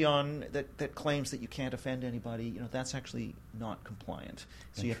policy on that claims that you can't offend anybody, that's actually not compliant.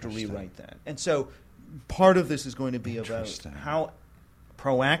 So you have to rewrite that. And so part of this is going to be about how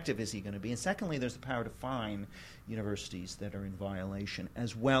proactive is he going to be, and secondly, there's the power to fine universities that are in violation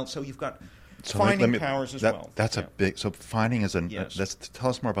as well. So you've got So finding powers as well. That's a big. So finding is Yes. tell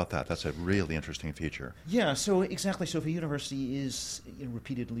us more about that. That's a really interesting feature. Yeah, so exactly. So if a university is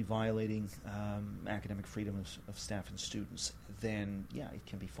repeatedly violating academic freedom of staff and students, then it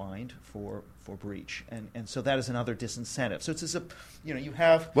can be fined for breach, and so that is another disincentive. So it's as a you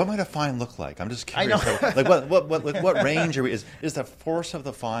have. What might a fine look like? I'm just curious. I know. Like what range are we? Is the force of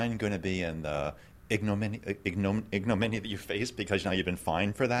the fine going to be in the ignominy that you face because now you've been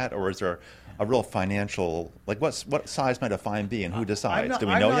fined for that, or is there a real financial, like what size might a fine be and who decides? Do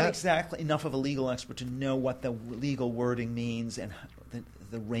we know I'm yet? not exactly enough of a legal expert to know what the legal wording means and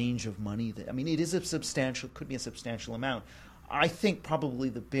the range of money. It is could be a substantial amount. I think probably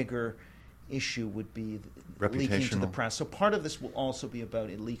the bigger issue would be leaking to the press. So part of this will also be about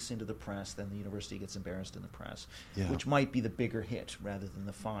it leaks into the press, then the university gets embarrassed in the press, which might be the bigger hit rather than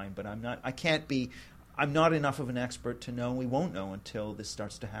the fine. But I'm not enough of an expert to know. We won't know until this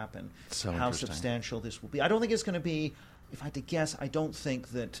starts to happen how substantial this will be. I don't think it's going to be, if I had to guess, I don't think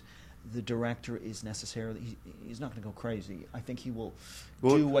that the director is necessarily, he's not going to go crazy. I think he will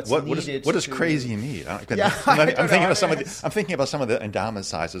do what's needed. What does crazy mean? I'm thinking about some of the endowment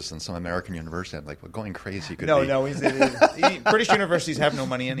sizes in some American university. I'm like, going crazy could be. No. British universities have no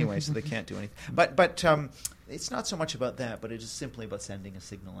money anyway, so they can't do anything. But it's not so much about that, but it is simply about sending a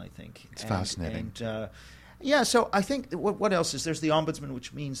signal, I think. It's fascinating. So I think what else is there's the ombudsman,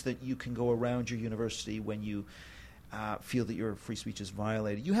 which means that you can go around your university when you feel that your free speech is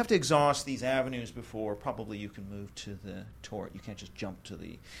violated. You have to exhaust these avenues before probably you can move to the tort. You can't just jump to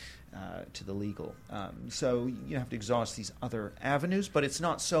the legal. So you have to exhaust these other avenues, but it's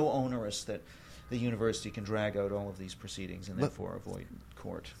not so onerous that the university can drag out all of these proceedings and therefore avoid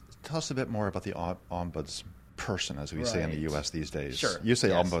court. Tell us a bit more about the ombudsperson, as we say in the U.S. these days. Sure. You say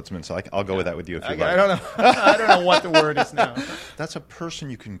ombudsman, so I'll go with that with you if you like. I don't know. I don't know what the word is now. That's a person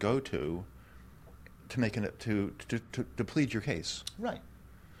you can go to make to plead your case. Right.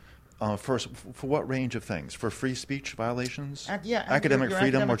 For what range of things? For free speech violations? Academic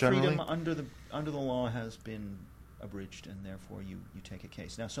freedom more generally? Freedom under the law has been abridged, and therefore you take a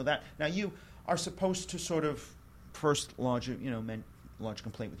case. Now you are supposed to sort of first lodge a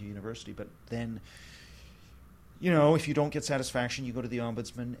complaint with your university, but then if you don't get satisfaction, you go to the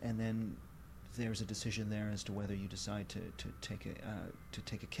ombudsman, and then there's a decision there as to whether you decide to take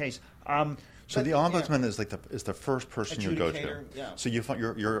a case. So the ombudsman is the first person you go to. Yeah. So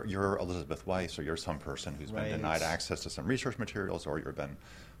you're Elizabeth Weiss, or you're some person who's been denied access to some research materials, or you've been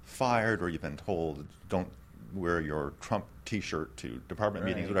fired, or you've been told don't wear your Trump T-shirt to department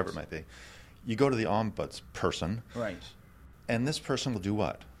meetings, whatever it might be. You go to the ombudsperson, right? And this person will do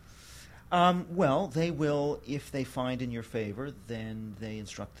what? Well, they will, if they find in your favor, then they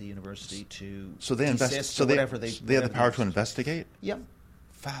instruct the university to desist or whatever they have the power to investigate? Yeah.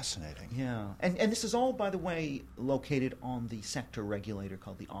 Fascinating. Yeah. And this is all, by the way, located on the sector regulator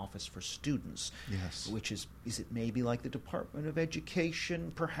called the Office for Students. Yes. Which is it maybe like the Department of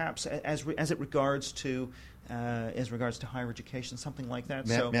Education, perhaps, as it regards to higher education, something like that.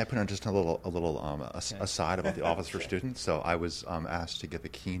 May I put on just a little aside about the Office for Students? So I was asked to give a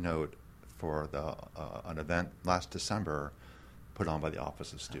keynote for an event last December put on by the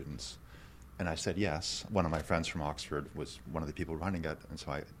Office of Students. And I said yes. One of my friends from Oxford was one of the people running it, and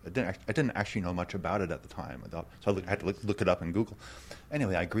so I didn't actually know much about it at the time. So I had to look it up in Google.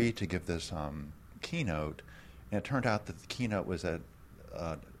 Anyway, I agreed to give this keynote, and it turned out that the keynote was at,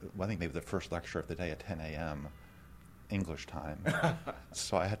 I think maybe the first lecture of the day at 10 a.m. English time.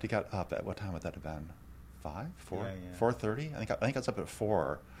 So I had to get up at, what time would that have been? 5? 4? 4:30? I think I was up at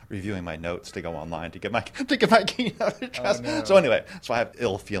 4. Reviewing my notes to go online to get my keynote address. Oh, no. So anyway, I have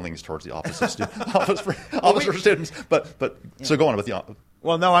ill feelings towards the Office for Students. But so go on with the.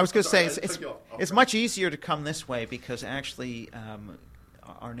 Well, no, I was going to say it's much easier to come this way because actually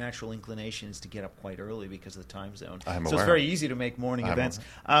our natural inclination is to get up quite early because of the time zone. I'm so aware. It's very easy to make morning events.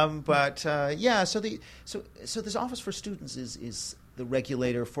 So this Office for Students is the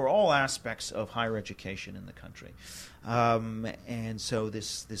regulator for all aspects of higher education in the country. And so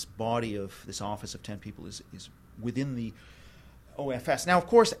this body of this office of 10 people is within the OFS. Now, of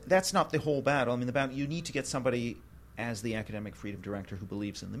course, that's not the whole battle. I mean, you need to get somebody as the academic freedom director who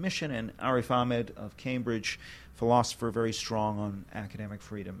believes in the mission, and Arif Ahmed of Cambridge, philosopher very strong on academic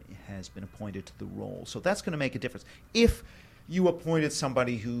freedom, has been appointed to the role. So that's going to make a difference. If you appointed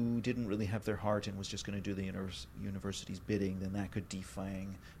somebody who didn't really have their heart and was just going to do the university's bidding, then that could defang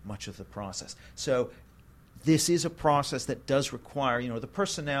much of the process. So this is a process that does require, the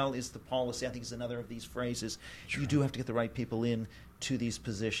personnel is the policy, I think is another of these phrases. Sure. You do have to get the right people in to these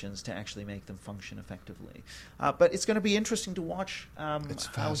positions to actually make them function effectively. But it's going to be interesting to watch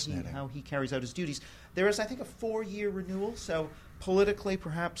how he carries out his duties. There is, I think, a 4-year renewal, so politically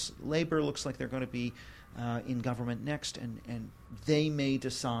perhaps Labour looks like they're going to be in government next, and they may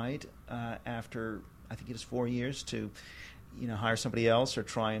decide after, I think it is 4 years, to hire somebody else or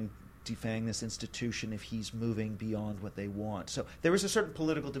try and defang this institution if he's moving beyond what they want. So there is a certain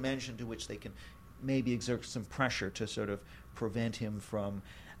political dimension to which they can maybe exert some pressure to sort of prevent him from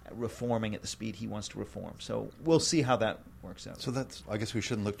reforming at the speed he wants to reform. So we'll see how that works out. So I guess we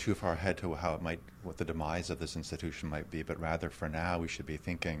shouldn't look too far ahead to what the demise of this institution might be, but rather for now we should be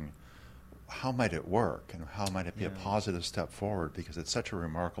thinking, how might it work and how might it be a positive step forward, because it's such a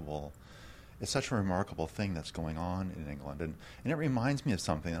remarkable thing that's going on in England. And it reminds me of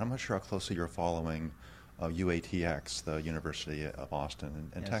something, and I'm not sure how closely you're following UATX, the University of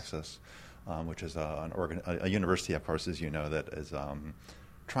Austin in Texas, which is a university, of course, as you know, that is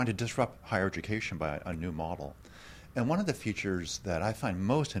trying to disrupt higher education by a new model. And one of the features that I find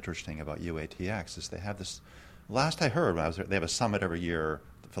most interesting about UATX is they have this, last I heard, when I was there, they have a summit every year.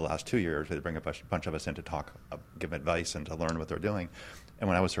 For the last 2 years, they bring a bunch of us in to talk, give advice, and to learn what they're doing. And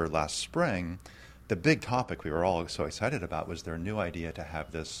when I was here last spring, the big topic we were all so excited about was their new idea to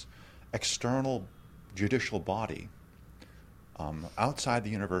have this external judicial body outside the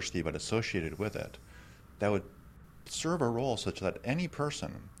university but associated with it that would serve a role such that any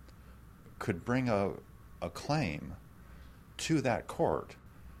person could bring a claim to that court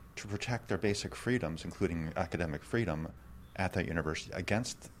to protect their basic freedoms, including academic freedom, at that university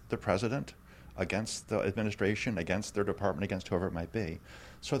against the president, against the administration, against their department, against whoever it might be.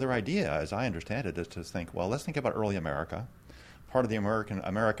 So their idea, as I understand it, is to think, well, let's think about early America. Part of the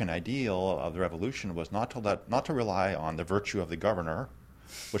American ideal of the revolution was not to rely on the virtue of the governor,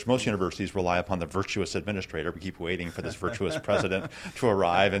 which most universities rely upon the virtuous administrator. We keep waiting for this virtuous president to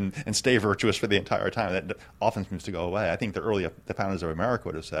arrive and stay virtuous for the entire time. That often seems to go away. I think the founders of America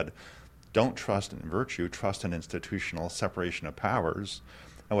would have said, don't trust in virtue, trust in institutional separation of powers.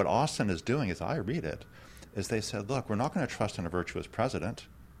 And what Austin is doing, as I read it, is they said, look, we're not going to trust in a virtuous president.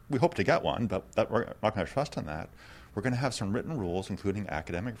 We hope to get one, but we're not going to trust in that. We're going to have some written rules, including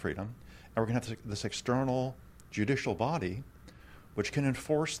academic freedom, and we're going to have this external judicial body which can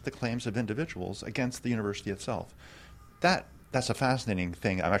enforce the claims of individuals against the university itself. That's a fascinating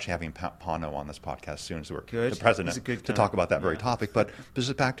thing. I'm actually having Pano on this podcast soon, so the president, to talk about that very topic. But this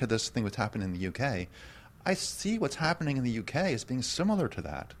is back to this thing that's happening in the UK. I see what's happening in the UK as being similar to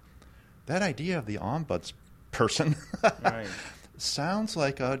that. That idea of the ombuds person sounds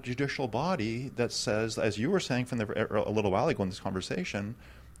like a judicial body that says, as you were saying a little while ago in this conversation,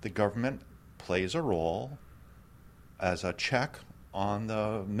 the government plays a role as a check on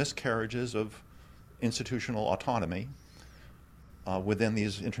the miscarriages of institutional autonomy within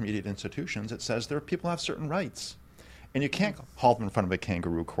these intermediate institutions. It says people have certain rights. And you can't haul them in front of a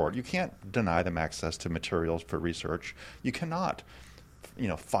kangaroo court. You can't deny them access to materials for research. You cannot,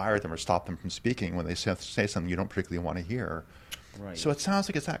 fire them or stop them from speaking when they say something you don't particularly want to hear. Right. So it sounds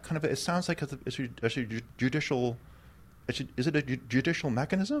like it's that kind of. It sounds like it's a judicial. Is it a judicial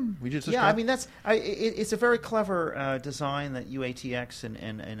mechanism? I mean it's a very clever design that UATX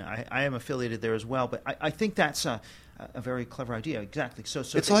and I am affiliated there as well. But I think that's a very clever idea. Exactly. So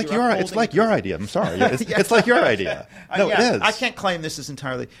it's like your idea. I'm sorry. It's like your idea. No, it is. I can't claim this is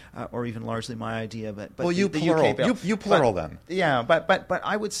entirely or even largely my idea, but well, you plural. You plural then. Yeah, but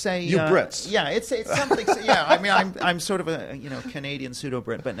I would say you Brits. Yeah, it's something. Yeah, I mean I'm sort of a Canadian pseudo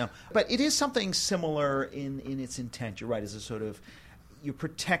Brit, but no, but it is something similar in its intent. You're right. As a sort of you're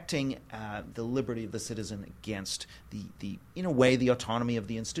protecting the liberty of the citizen against the in a way the autonomy of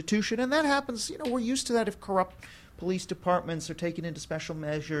the institution, and that happens. We're used to that if corrupt police departments are taken into special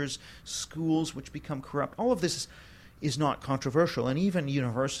measures, schools which become corrupt. All of this is not controversial, and even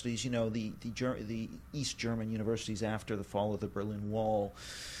universities. The East German universities after the fall of the Berlin Wall,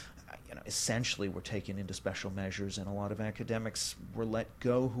 essentially were taken into special measures, and a lot of academics were let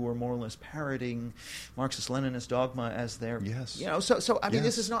go who were more or less parroting Marxist-Leninist dogma as their. Yes. So I mean,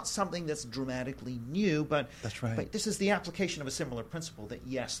 this is not something that's dramatically new, but that's right. But this is the application of a similar principle that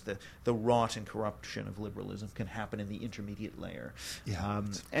yes, the rot and corruption of liberalism can happen in the intermediate layer. Yeah,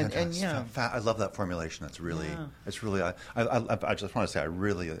 I love that formulation. It's really. I just want to say I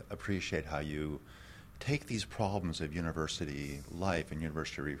really appreciate how you take these problems of university life and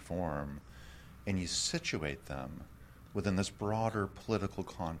university reform and you situate them within this broader political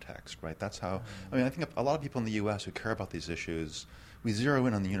context, right? That's how, I mean, I think a lot of people in the U.S. who care about these issues, we zero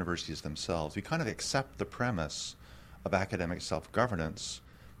in on the universities themselves. We kind of accept the premise of academic self-governance,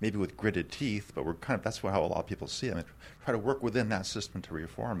 maybe with gritted teeth, but that's how a lot of people see it. I mean, try to work within that system to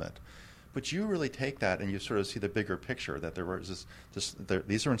reform it. But you really take that and you sort of see the bigger picture, that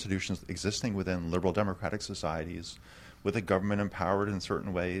these are institutions existing within liberal democratic societies, with a government empowered in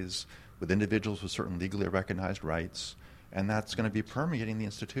certain ways, with individuals with certain legally recognized rights, and that's going to be permeating the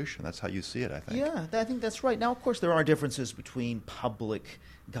institution. That's how you see it, I think. Yeah, I think that's right. Now, of course, there are differences between public,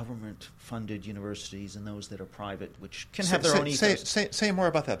 government-funded universities and those that are private, which can have their own ethos. Say more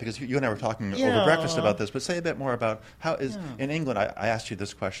about that, because you and I were talking over breakfast about this, but say a bit more about how is, in England, I asked you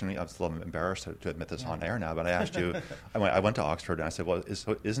this question, I'm still embarrassed to admit this on air now, but I asked you, I went to Oxford, and I said, well,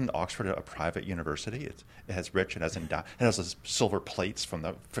 isn't Oxford a private university? It has rich, it has silver plates from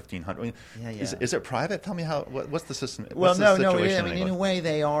the 1500s. I mean, is it private? Tell me what's the system? Well, no. I mean, in a way,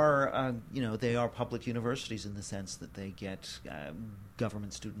 they are, they are public universities in the sense that they get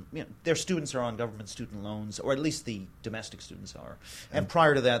government student. Their students are on government student loans, or at least the domestic students are. And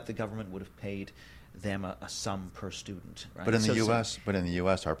prior to that, the government would have paid them a sum per student. Right? But in the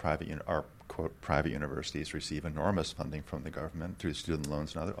U.S., our quote private universities receive enormous funding from the government through student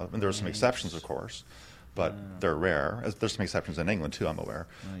loans and other. And there are some exceptions, of course. But they're rare. There's some exceptions in England too, I'm aware.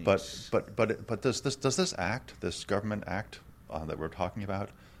 Right. But does this government act that we're talking about,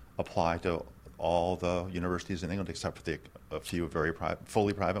 apply to all the universities in England except for a few very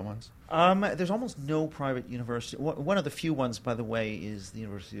fully private ones? There's almost no private university. One of the few ones, by the way, is the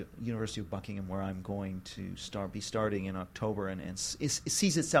University of Buckingham, where I'm going to be starting in October, and it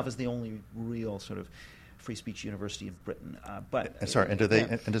sees itself as the only real sort of free speech university in Britain.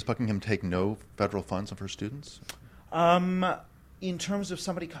 Does Buckingham take no federal funds for students? In terms of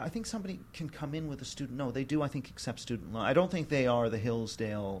I think somebody can come in with a student. No, they do, I think, accept student loan. I don't think they are the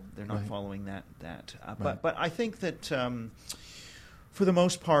Hillsdale. They're not following that. But I think that for the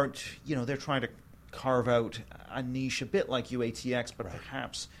most part, they're trying to carve out a niche a bit like UATX, but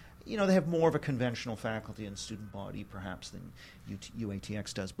perhaps they have more of a conventional faculty and student body, perhaps, than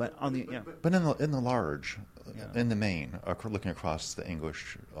UATX does. But on the but in the large, in the main, looking across the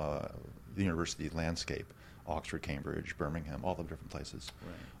English university landscape, Oxford, Cambridge, Birmingham, all the different places.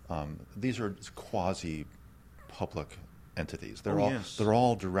 Right. These are quasi-public entities. They're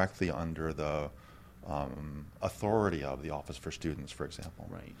all directly under the authority of the Office for Students, for example.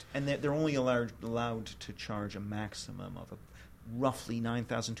 Right, and they're only allowed to charge a maximum of roughly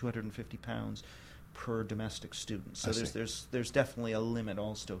 £9,250 per domestic student. So there's definitely a limit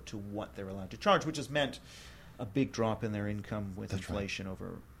also to what they're allowed to charge, which has meant a big drop in their income with inflation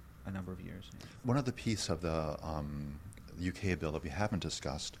over a number of years. One other piece of the UK bill that we haven't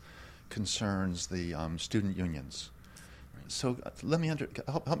discussed concerns the student unions. Right. So let me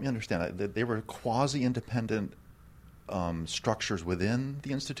help me understand. They were quasi-independent structures within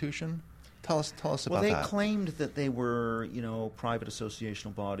the institution. Tell us about that. Well, they claimed that they were, private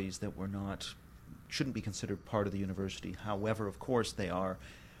associational bodies that shouldn't be considered part of the university. However, of course, they are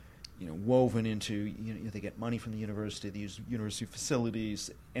woven into, they get money from the university, they use university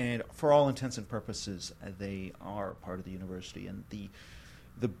facilities, and for all intents and purposes, they are part of the university. And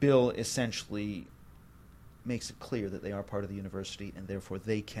the bill essentially makes it clear that they are part of the university, and therefore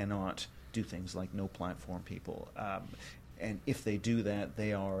they cannot do things like no platform people. And if they do that,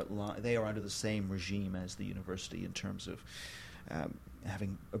 they are under the same regime as the university in terms of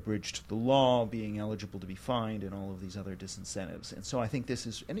having abridged the law, being eligible to be fined, and all of these other disincentives. And so I think this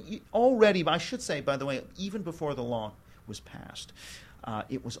is, and already, I should say, by the way, even before the law was passed,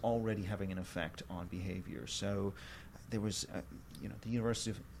 it was already having an effect on behavior. So there was, the University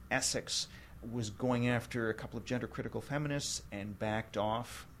of Essex was going after a couple of gender-critical feminists and backed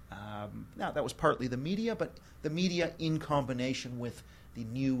off. Now, that was partly the media, but the media, in combination with the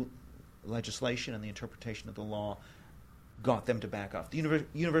new legislation and the interpretation of the law, got them to back off. The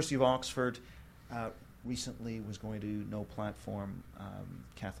University of Oxford recently was going to no platform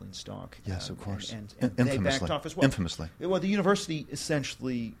Kathleen Stock. Yes, of course. And they backed off as well. Infamously. Well, the university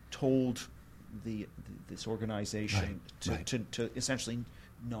essentially told this organization to essentially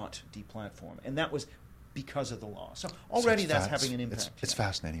not deplatform. And that was because of the law. So already that's having an impact. It's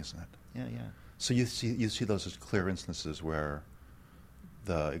fascinating, isn't it? Yeah. So you see those as clear instances where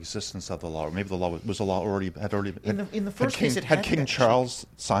the existence of the law, or maybe the law was a law had already in the first case it had King Charles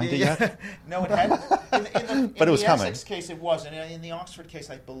signed it yet? No, it hadn't. But it was coming. In the Essex case, it wasn't. In the Oxford case,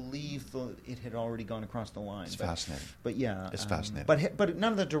 I believe it had already gone across the line. It's fascinating. But yeah, it's fascinating. But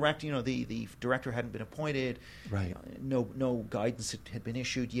none of the the director hadn't been appointed. Right. No guidance had been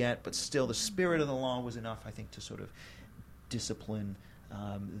issued yet. But still, the spirit of the law was enough, I think, to sort of discipline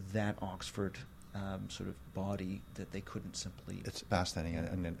that Oxford sort of body that they couldn't simply. It's fascinating,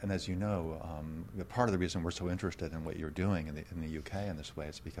 and as you know, part of the reason we're so interested in what you're doing in the UK in this way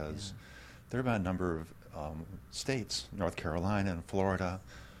is because there have been a number of states, North Carolina and Florida,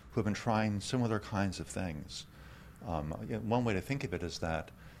 who have been trying similar kinds of things. One way to think of it is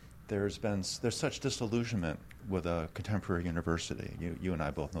that there's such disillusionment with a contemporary university. You and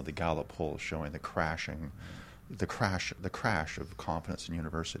I both know the Gallup poll showing the crash of confidence in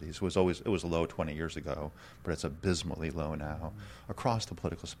universities. It was low 20 years ago, but it's abysmally low now across the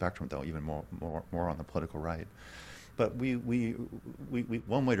political spectrum, though even more on the political right. But we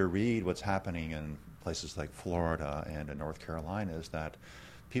one way to read what's happening in places like Florida and in North Carolina is that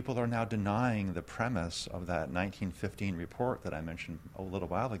people are now denying the premise of that 1915 report that I mentioned a little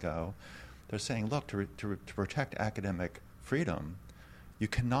while ago. They're saying, look, to protect academic freedom, you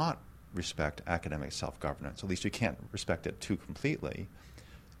cannot respect academic self-governance. At least you can't respect it too completely.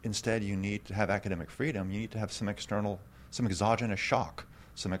 Instead, you need to have academic freedom. You need to have some exogenous shock,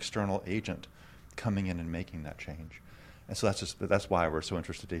 some external agent coming in and making that change. And so that's why we're so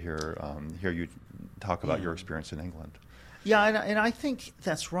interested to hear you talk about your experience in England. Yeah, and I think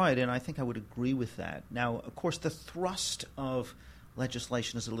that's right, and I think I would agree with that. Now, of course, the thrust of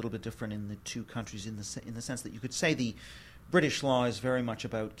legislation is a little bit different in the two countries in the sense that you could say the British law is very much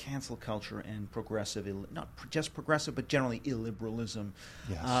about cancel culture and progressive, not just progressive, but generally illiberalism.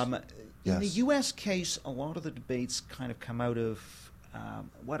 Yes. In the U.S. case, a lot of the debates kind of come out of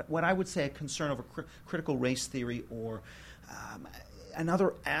what I would say a concern over critical race theory or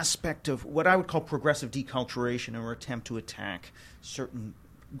another aspect of what I would call progressive deculturation or attempt to attack certain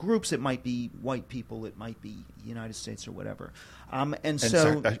groups. It might be white people, it might be the United States or whatever.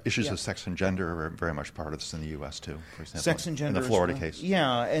 Issues of sex and gender are very much part of this in the U.S. too, for example. Sex and gender in the Florida case.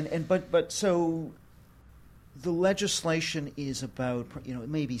 Yeah, but so the legislation is about,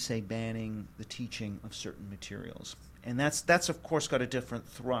 maybe say banning the teaching of certain materials. And that's of course got a different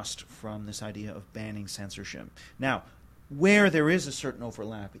thrust from this idea of banning censorship. Now, where there is a certain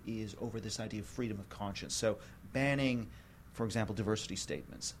overlap is over this idea of freedom of conscience. So banning, for example, diversity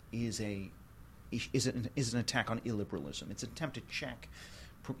statements is an attack on illiberalism. It's an attempt to check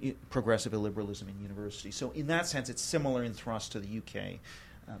progressive illiberalism in universities. So in that sense, it's similar in thrust to the UK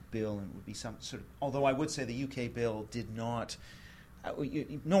bill, and would be some sort of. Although I would say the UK bill did not.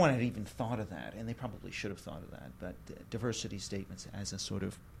 No one had even thought of that, and they probably should have thought of that. But diversity statements as a sort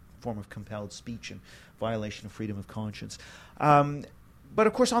of form of compelled speech and violation of freedom of conscience. But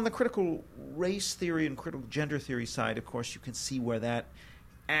of course, on the critical race theory and critical gender theory side, of course, you can see where that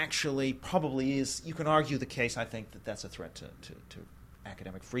actually probably is. You can argue the case. I think that that's a threat to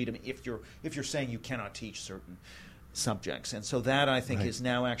academic freedom if you're saying you cannot teach certain subjects, and so that I think is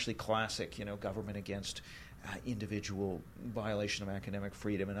now actually classic. Government against individual violation of academic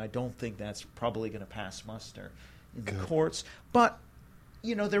freedom, and I don't think that's probably going to pass muster in the courts. But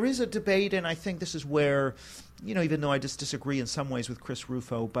there is a debate, and I think this is where, even though I just disagree in some ways with Chris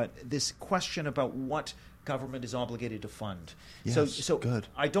Rufo, but this question about what government is obligated to fund. Yes, so good.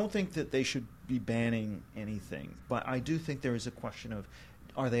 I don't think that they should be banning anything, but I do think there is a question of,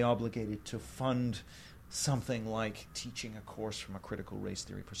 are they obligated to fund something like teaching a course from a critical race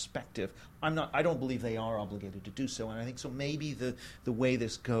theory perspective? I don't believe they are obligated to do so, and I think so maybe the way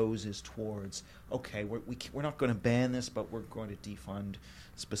this goes is towards, okay, we're not going to ban this, but we're going to defund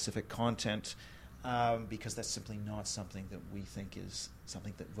specific content because that's simply not something that we think is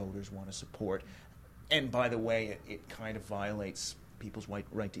something that voters want to support. And by the way, it kind of violates people's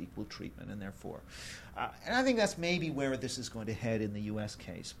right to equal treatment, and therefore, and I think that's maybe where this is going to head in the U.S.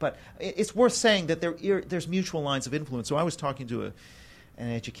 case. But it's worth saying that there's mutual lines of influence. So I was talking to an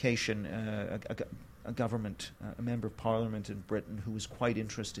education, a government, a member of parliament in Britain who was quite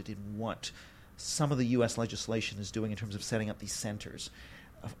interested in what some of the U.S. legislation is doing in terms of setting up these centers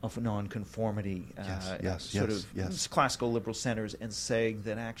of nonconformity, classical liberal centers, and saying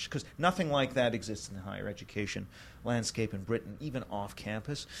that actually, because nothing like that exists in the higher education landscape in Britain, even off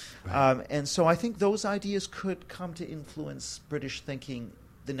campus. Right. And so I think those ideas could come to influence British thinking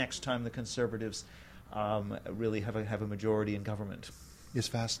the next time the Conservatives really have a majority in government. It's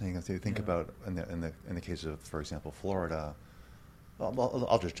fascinating if you think about in the case of, for example, Florida. Well,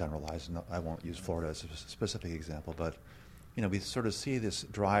 I'll just generalize, and I won't use Florida as a specific example, but we sort of see this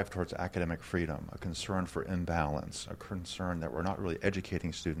drive towards academic freedom, a concern for imbalance, a concern that we're not really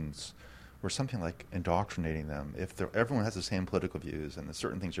educating students. We're something like indoctrinating them. If everyone has the same political views and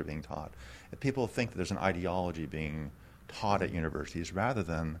certain things are being taught, if people think that there's an ideology being taught at universities rather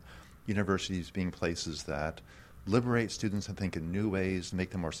than universities being places that liberate students and think in new ways, make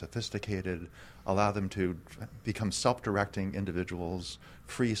them more sophisticated, allow them to become self-directing individuals,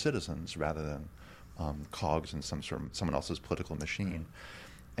 free citizens rather than cogs in someone else's political machine.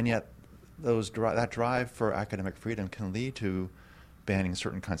 And yet, that drive for academic freedom can lead to banning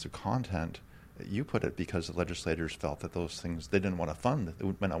certain kinds of content. You put it because the legislators felt that those things they didn't want to fund. They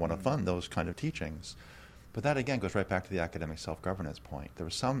would not want to fund those kind of teachings. But that again goes right back to the academic self-governance point. There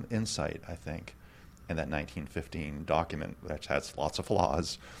was some insight, I think, in that 1915 document, which has lots of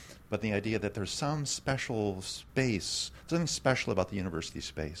flaws, but the idea that there's some special space, something special about the university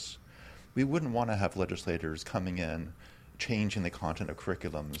space. We wouldn't want to have legislators coming in, changing the content of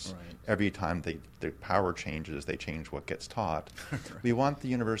curriculums. Right. Every time their power changes, they change what gets taught. Right. We want the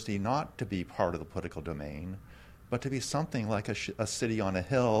university not to be part of the political domain, but to be something like a city on a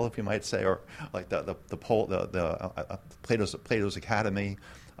hill, if you might say, or like Plato's Academy,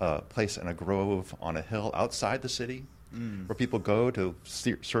 a place in a grove on a hill outside the city, where people go to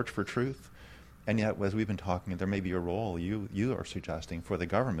search for truth. And yet, as we've been talking, there may be a role you are suggesting for the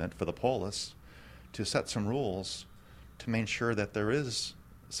government, for the polis, to set some rules to make sure that there is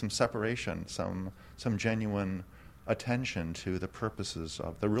some separation, some genuine attention to the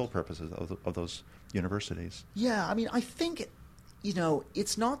real purposes of those universities. Yeah, I mean, I think,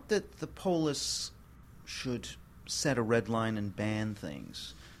 it's not that the polis should set a red line and ban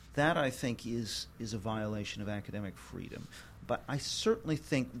things. That, I think, is a violation of academic freedom. But I certainly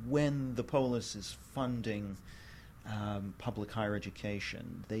think when the polis is funding public higher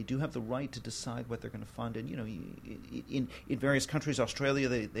education, they do have the right to decide what they're going to fund. And in various countries, Australia,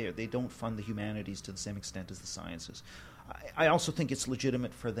 they don't fund the humanities to the same extent as the sciences. I also think it's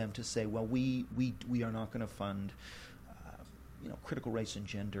legitimate for them to say, well, we are not going to fund critical race and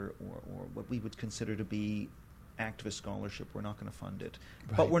gender or what we would consider to be activist scholarship. We're not going to fund it.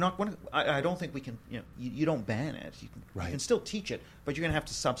 Right. But we're not going to. I don't think we can. You don't ban it. You can still teach it, but you're going to have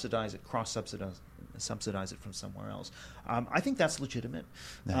to subsidize it, subsidize it from somewhere else. I think that's legitimate.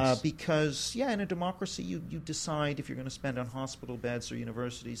 Nice. Because in a democracy, you decide if you're going to spend on hospital beds or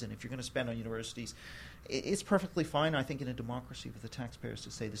universities, and if you're going to spend on universities, it's perfectly fine, I think, in a democracy for the taxpayers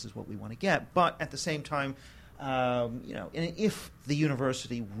to say this is what we want to get. But at the same time, and if the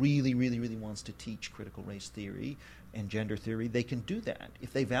university really, really, really wants to teach critical race theory and gender theory, they can do that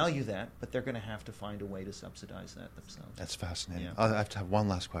if they value that, but they're going to have to find a way to subsidize that themselves. That's fascinating. I have to have one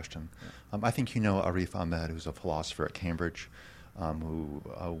last question. Yeah. I think you know Arif Ahmed, who's a philosopher at Cambridge, who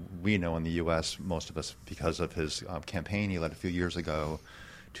we know in the U.S., most of us, because of his campaign he led a few years ago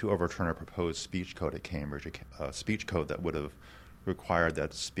to overturn a proposed speech code at Cambridge, a speech code that would have required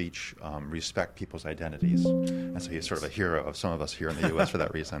that speech respect people's identities. And so he's sort of a hero of some of us here in the U.S. for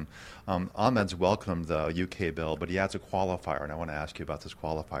that reason. Ahmed's welcomed the UK bill, but he adds a qualifier, and I want to ask you about this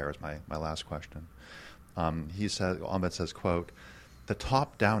qualifier as my last question. Ahmed says, quote, "The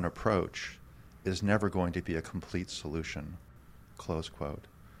top-down approach is never going to be a complete solution," close quote.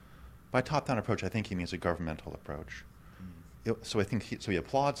 By top-down approach, I think he means a governmental approach. So I think he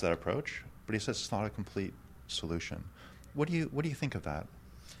applauds that approach, but he says it's not a complete solution. What do you think of that?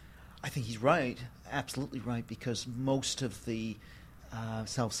 I think he's right, absolutely right, because most of the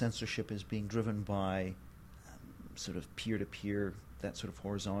self-censorship is being driven by sort of peer-to-peer, that sort of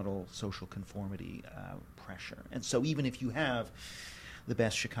horizontal social conformity pressure. And so even if you have the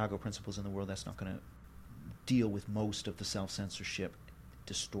best Chicago principles in the world, that's not going to deal with most of the self-censorship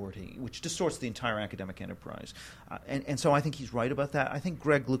which distorts the entire academic enterprise. And so I think he's right about that. I think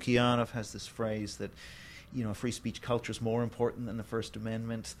Greg Lukianoff has this phrase that, free speech culture is more important than the First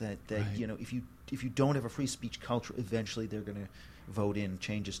Amendment, that right. If you don't have a free speech culture, eventually they're going to vote in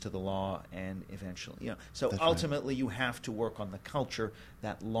changes to the law, and eventually, So that's ultimately, right. You have to work on the culture,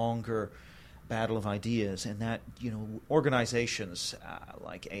 that longer battle of ideas, and that, organizations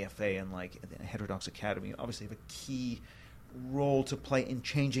like AFA and like the Heterodox Academy obviously have a key role to play in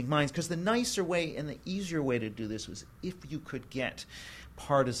changing minds, because the nicer way and the easier way to do this was if you could get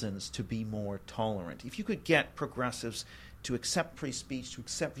partisans to be more tolerant. If you could get progressives to accept free speech, to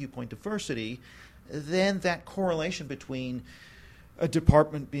accept viewpoint diversity, then that correlation between a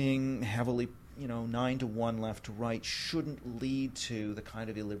department being heavily 9-1 left to right shouldn't lead to the kind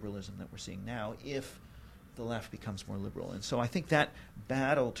of illiberalism that we're seeing now if the left becomes more liberal. And so I think that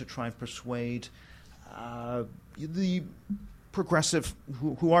battle to try and persuade the progressive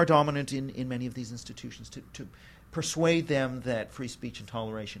who are dominant in many of these institutions to persuade them that free speech and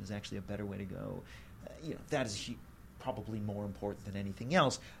toleration is actually a better way to go, that is probably more important than anything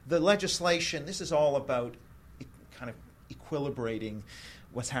else. The legislation, this is all about kind of equilibrating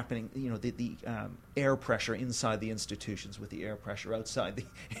what's happening, the air pressure inside the institutions with the air pressure outside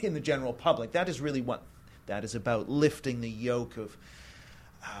in the general public. That is really what that is about lifting the yoke of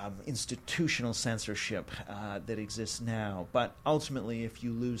institutional censorship that exists now. But ultimately, if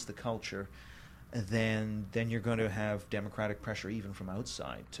you lose the culture, then you're going to have democratic pressure even from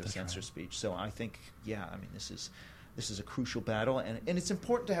outside to censor speech. So I think, this is a crucial battle, and it's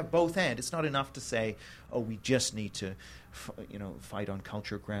important to have both ends. It's not enough to say, oh, we just need to fight on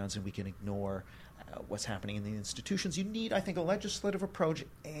culture grounds and we can ignore what's happening in the institutions. You need, I think, a legislative approach,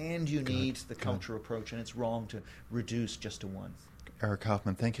 and you need the culture approach, and it's wrong to reduce just to one. Eric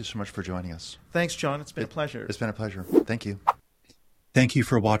Kaufman, thank you so much for joining us. Thanks, John. It's been a pleasure. It's been a pleasure. Thank you. Thank you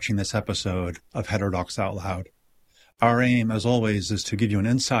for watching this episode of Heterodox Out Loud. Our aim, as always, is to give you an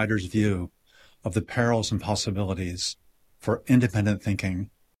insider's view of the perils and possibilities for independent thinking,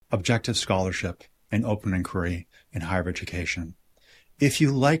 objective scholarship, and open inquiry in higher education. If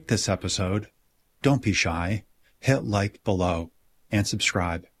you liked this episode, don't be shy. Hit like below and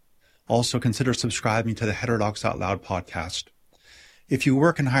subscribe. Also consider subscribing to the Heterodox Out Loud podcast. If you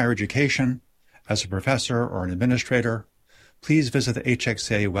work in higher education as a professor or an administrator, please visit the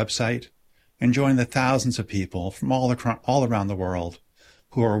HXA website and join the thousands of people from all around the world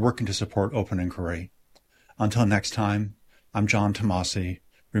who are working to support open inquiry. Until next time, I'm John Tomasi,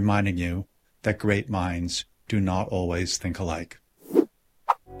 reminding you that great minds do not always think alike.